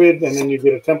on COVID, and then you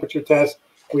get a temperature test.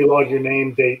 We log your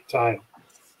name, date, time.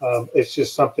 It's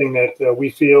just something that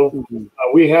we feel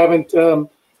we haven't.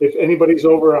 If anybody's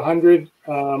over 100,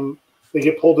 they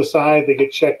get pulled aside. They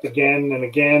get checked again and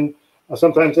again.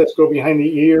 Sometimes that's go behind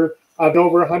the ear. I've been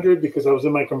over 100 because I was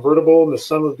in my convertible and the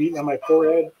sun was beating on my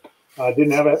forehead.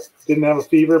 Didn't have a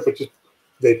fever, but just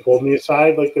they pulled me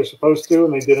aside like they're supposed to,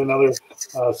 and they did another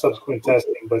subsequent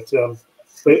testing. But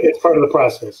it's part of the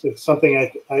process. It's something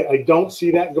I don't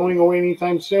see that going away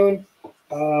anytime soon,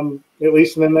 at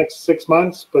least in the next 6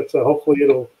 months. But hopefully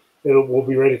we'll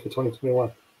be ready for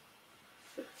 2021.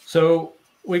 So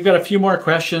we've got a few more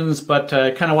questions, but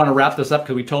I kind of want to wrap this up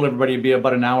because we told everybody it'd be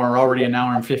about an hour. We're already an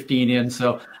hour and 15 in,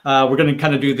 so we're going to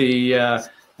kind of do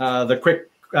the quick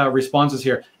responses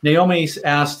here. Naomi's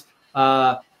asked,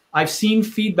 I've seen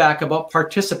feedback about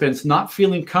participants not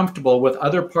feeling comfortable with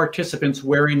other participants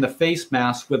wearing the face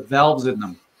masks with valves in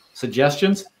them.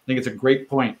 Suggestions? I think it's a great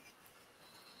point.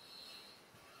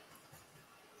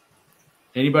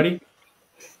 Anybody?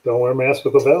 Don't wear masks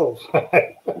with the valves.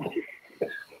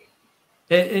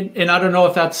 And I don't know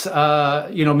if that's,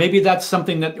 maybe that's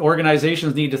something that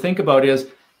organizations need to think about is,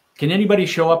 can anybody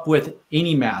show up with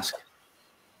any mask?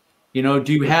 Do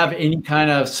you have any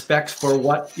kind of specs for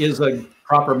what is a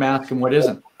proper mask and what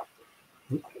isn't?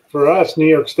 For us, New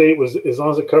York State was as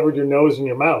long as it covered your nose and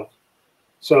your mouth.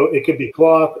 So it could be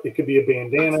cloth, it could be a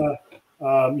bandana.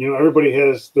 Everybody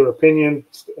has their opinion.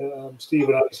 Steve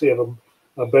would obviously have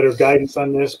a better guidance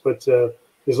on this, but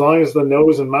as long as the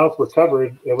nose and mouth were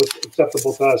covered, it was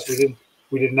acceptable to us.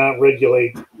 We did not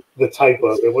regulate the type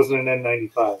of. It wasn't an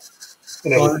N95.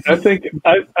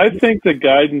 I think the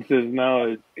guidance is now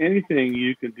is anything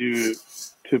you can do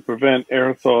to prevent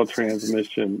aerosol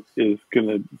transmission is going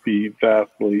to be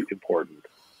vastly important.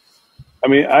 I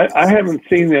mean, I haven't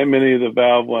seen that many of the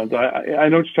valve ones. I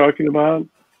know what you're talking about,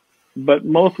 but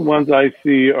most ones I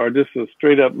see are just a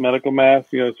straight up medical mask,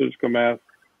 surgical mask,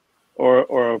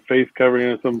 or a face covering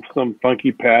or some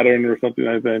funky pattern or something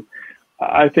like that.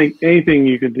 I think anything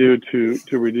you can do to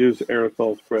reduce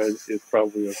aerosol spread is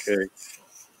probably okay.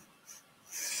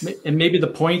 And maybe the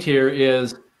point here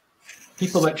is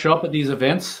people that show up at these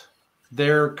events,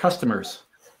 they're customers,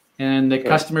 and the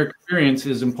customer experience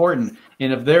is important.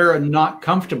 And if they're not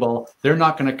comfortable, they're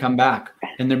not going to come back,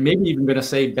 and they're maybe even going to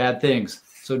say bad things.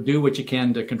 So do what you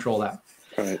can to control that.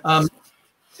 Right.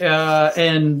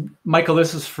 And Michael,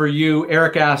 this is for you.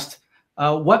 Eric asked,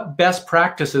 what best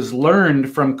practices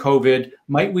learned from COVID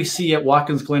might we see at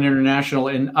Watkins Glen International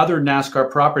and other NASCAR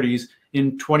properties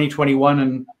in 2021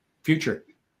 and future?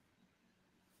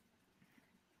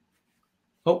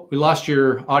 Oh, we lost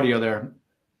your audio there.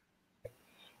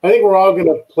 I think we're all going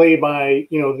to play by,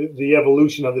 you know, the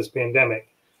evolution of this pandemic.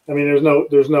 I mean,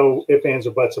 there's no ifs, ands,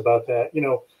 or buts about that. You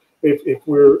know,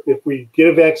 if we get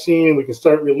a vaccine and we can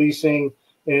start releasing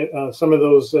some of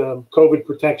those COVID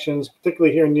protections,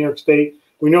 particularly here in New York State,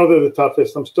 we know they're the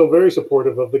toughest. I'm still very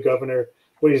supportive of the governor,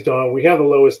 what he's done. We have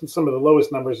some of the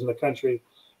lowest numbers in the country.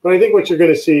 But I think what you're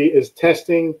going to see is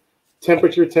testing,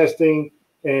 temperature testing,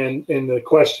 and the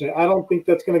question. I don't think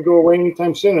that's going to go away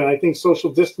anytime soon. And I think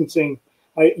social distancing,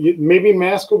 maybe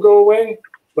masks will go away,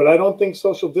 but I don't think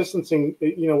social distancing,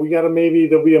 you know, we got to, maybe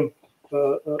there'll be a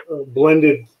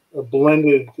blended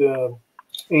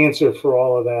answer for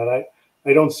all of that.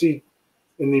 I don't see,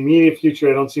 in the immediate future,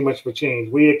 I don't see much of a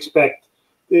change. We expect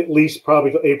at least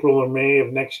probably April or May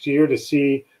of next year to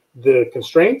see the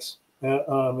constraints,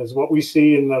 is what we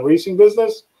see in the racing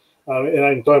business. And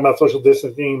I'm talking about social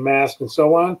distancing, masks, and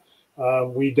so on.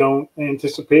 We don't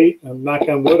anticipate, knock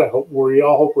on wood, we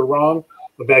all hope we're wrong.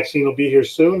 The vaccine will be here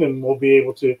soon and we'll be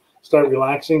able to start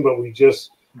relaxing, but we're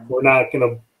not going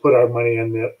to put our money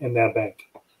in that bank.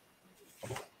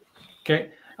 Okay.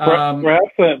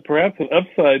 Perhaps an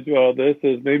upside to all this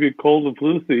is maybe cold and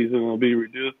flu season will be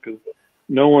reduced because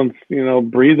no one's, you know,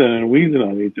 breathing and wheezing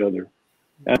on each other,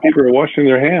 and people are washing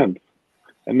their hands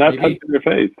and not touching their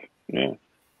face. Yeah.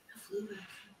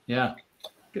 Yeah.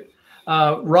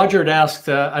 Roger had asked,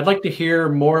 I'd like to hear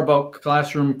more about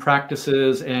classroom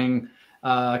practices and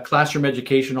classroom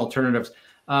education alternatives.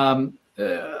 Roger,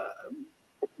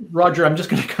 I'm just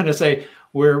going to kind of say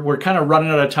we're kind of running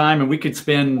out of time,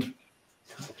 and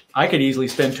I could easily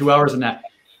spend 2 hours on that.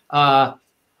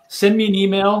 Send me an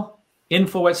email,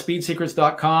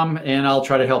 info@speedsecrets.com, and I'll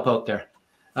try to help out there.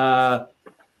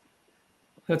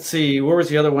 Let's see, where was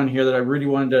the other one here that I really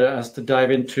wanted us to dive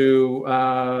into?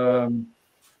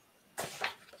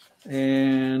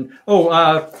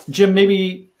 Jim,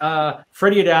 maybe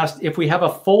Freddie had asked if we have a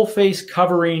full face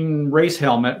covering race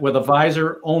helmet with a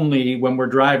visor only when we're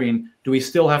driving, do we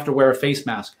still have to wear a face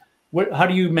mask? How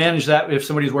do you manage that if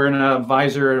somebody's wearing a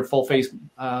visor or a full face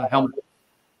helmet?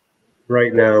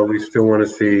 Right now, we still want to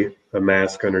see a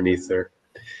mask underneath there.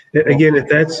 Again,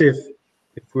 if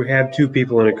we have two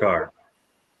people in a car,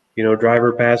 you know,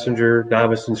 driver, passenger,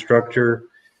 novice instructor,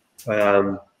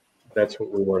 that's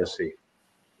what we want to see.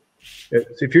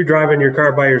 If you're driving your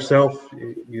car by yourself,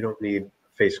 you don't need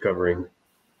face covering.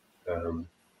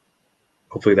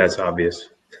 Hopefully that's obvious.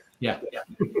 Yeah.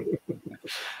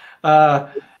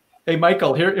 Hey,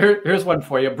 Michael, here's one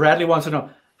for you. Bradley wants to know,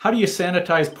 how do you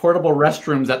sanitize portable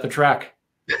restrooms at the track?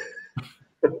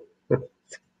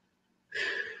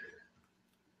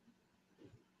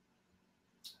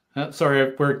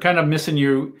 Sorry, we're kind of missing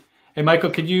you. Hey, Michael,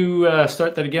 could you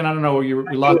start that again? I don't know, we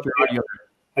lost your audio.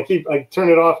 I turn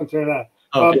it off and turn it on.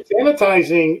 Okay.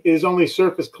 Sanitizing is only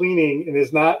surface cleaning and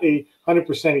is not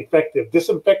 100% effective.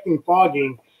 Disinfecting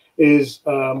fogging is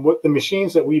what the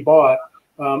machines that we bought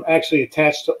actually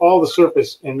attach to all the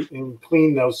surface and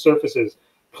clean those surfaces.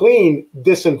 Clean,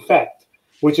 disinfect,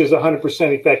 which is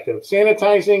 100% effective.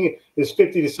 Sanitizing is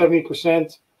 50 to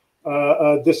 70%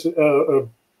 of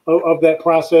that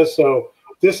process. So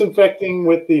disinfecting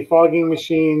with the fogging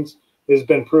machines has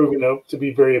been proven to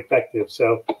be very effective.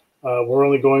 So we're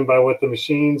only going by what the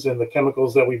machines and the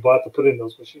chemicals that we bought to put in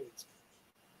those machines.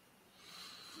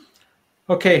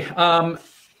 Okay.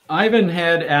 Ivan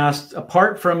had asked,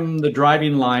 apart from the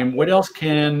driving line, what else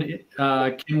can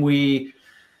we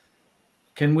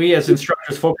as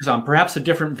instructors focus on? Perhaps a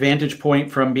different vantage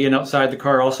point from being outside the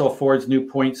car also affords new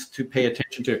points to pay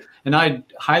attention to. And I'd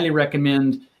highly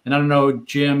recommend, and I don't know,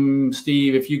 Jim,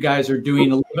 Steve, if you guys are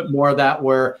doing a little bit more of that,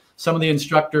 where some of the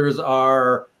instructors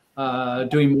are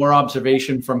doing more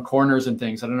observation from corners and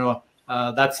things. I don't know.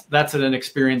 That's an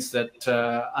experience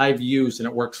that I've used, and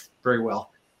it works very well.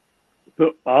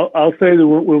 So I'll say that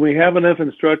when we have enough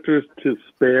instructors to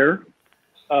spare,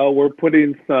 we're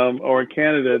putting we're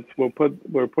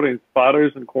putting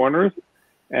spotters in corners,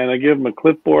 and I give them a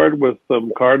clipboard with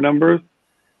some card numbers,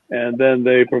 and then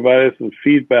they provide us some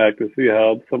feedback to see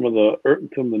how some of the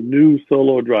new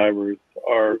solo drivers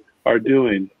are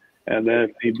doing, and then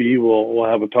if need be, we'll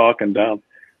have a talk and down.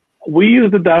 We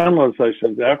use the download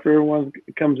sessions after everyone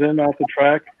comes in off the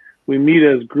track. We meet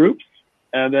as groups,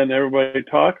 and then everybody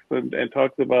talks and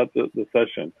talks about the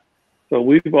session. So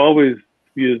we've always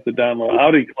used the download.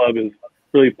 Audi Club has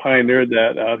really pioneered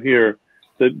that out here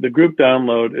the group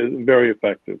download is very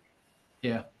effective.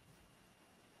 Yeah.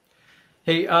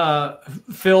 Hey,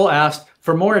 Phil asked,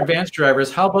 for more advanced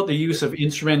drivers, how about the use of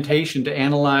instrumentation to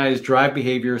analyze drive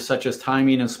behaviors such as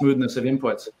timing and smoothness of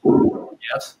inputs?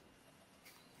 Yes.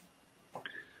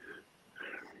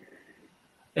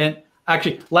 And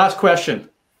actually, last question,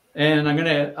 and I'm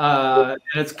gonna,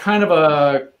 it's kind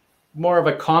of more of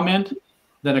a comment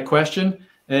than a question.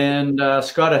 And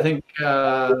Scott, I think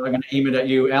I'm gonna aim it at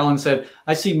you. Alan said,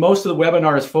 I see most of the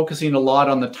webinars focusing a lot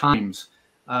on the times.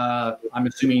 I'm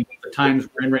assuming the times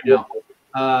we're in right now.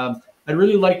 I'd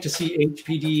really like to see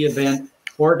HPD event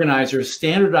organizers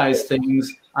standardize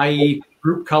things, i.e.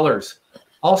 group colors.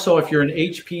 Also, if you're an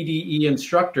HPDE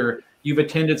instructor, you've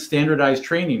attended standardized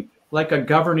training, like a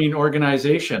governing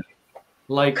organization.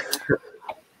 Like,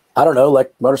 I don't know,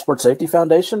 like Motorsport Safety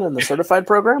Foundation and the certified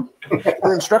program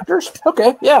for instructors.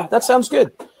 Okay, yeah, that sounds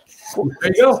good.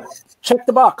 There you go. Check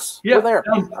the box. Yeah. We're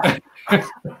there.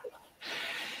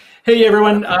 Hey,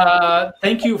 everyone.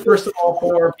 Thank you, first of all,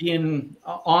 for being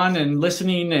on and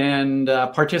listening and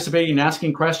participating and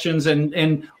asking questions.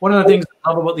 And one of the things I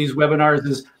love about these webinars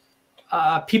is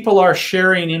people are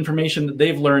sharing information that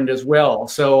they've learned as well.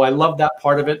 So I love that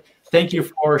part of it. Thank you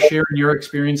for sharing your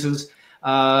experiences.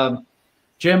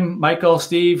 Jim, Michael,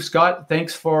 Steve, Scott,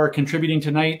 thanks for contributing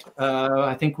tonight.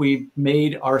 I think we've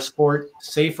made our sport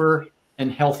safer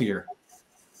and healthier.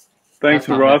 Thanks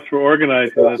to Ross for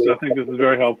organizing this. I think this is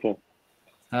very helpful.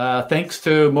 Thanks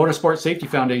to Motorsport-Safety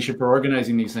Foundation for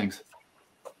organizing these things.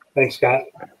 Thanks, Scott.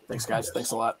 Thanks, guys. Thanks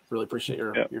a lot. Really appreciate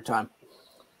your time.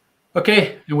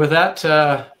 Okay, and with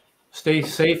that, stay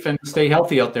safe and stay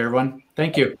healthy out there, everyone.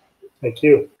 Thank you. Thank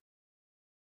you.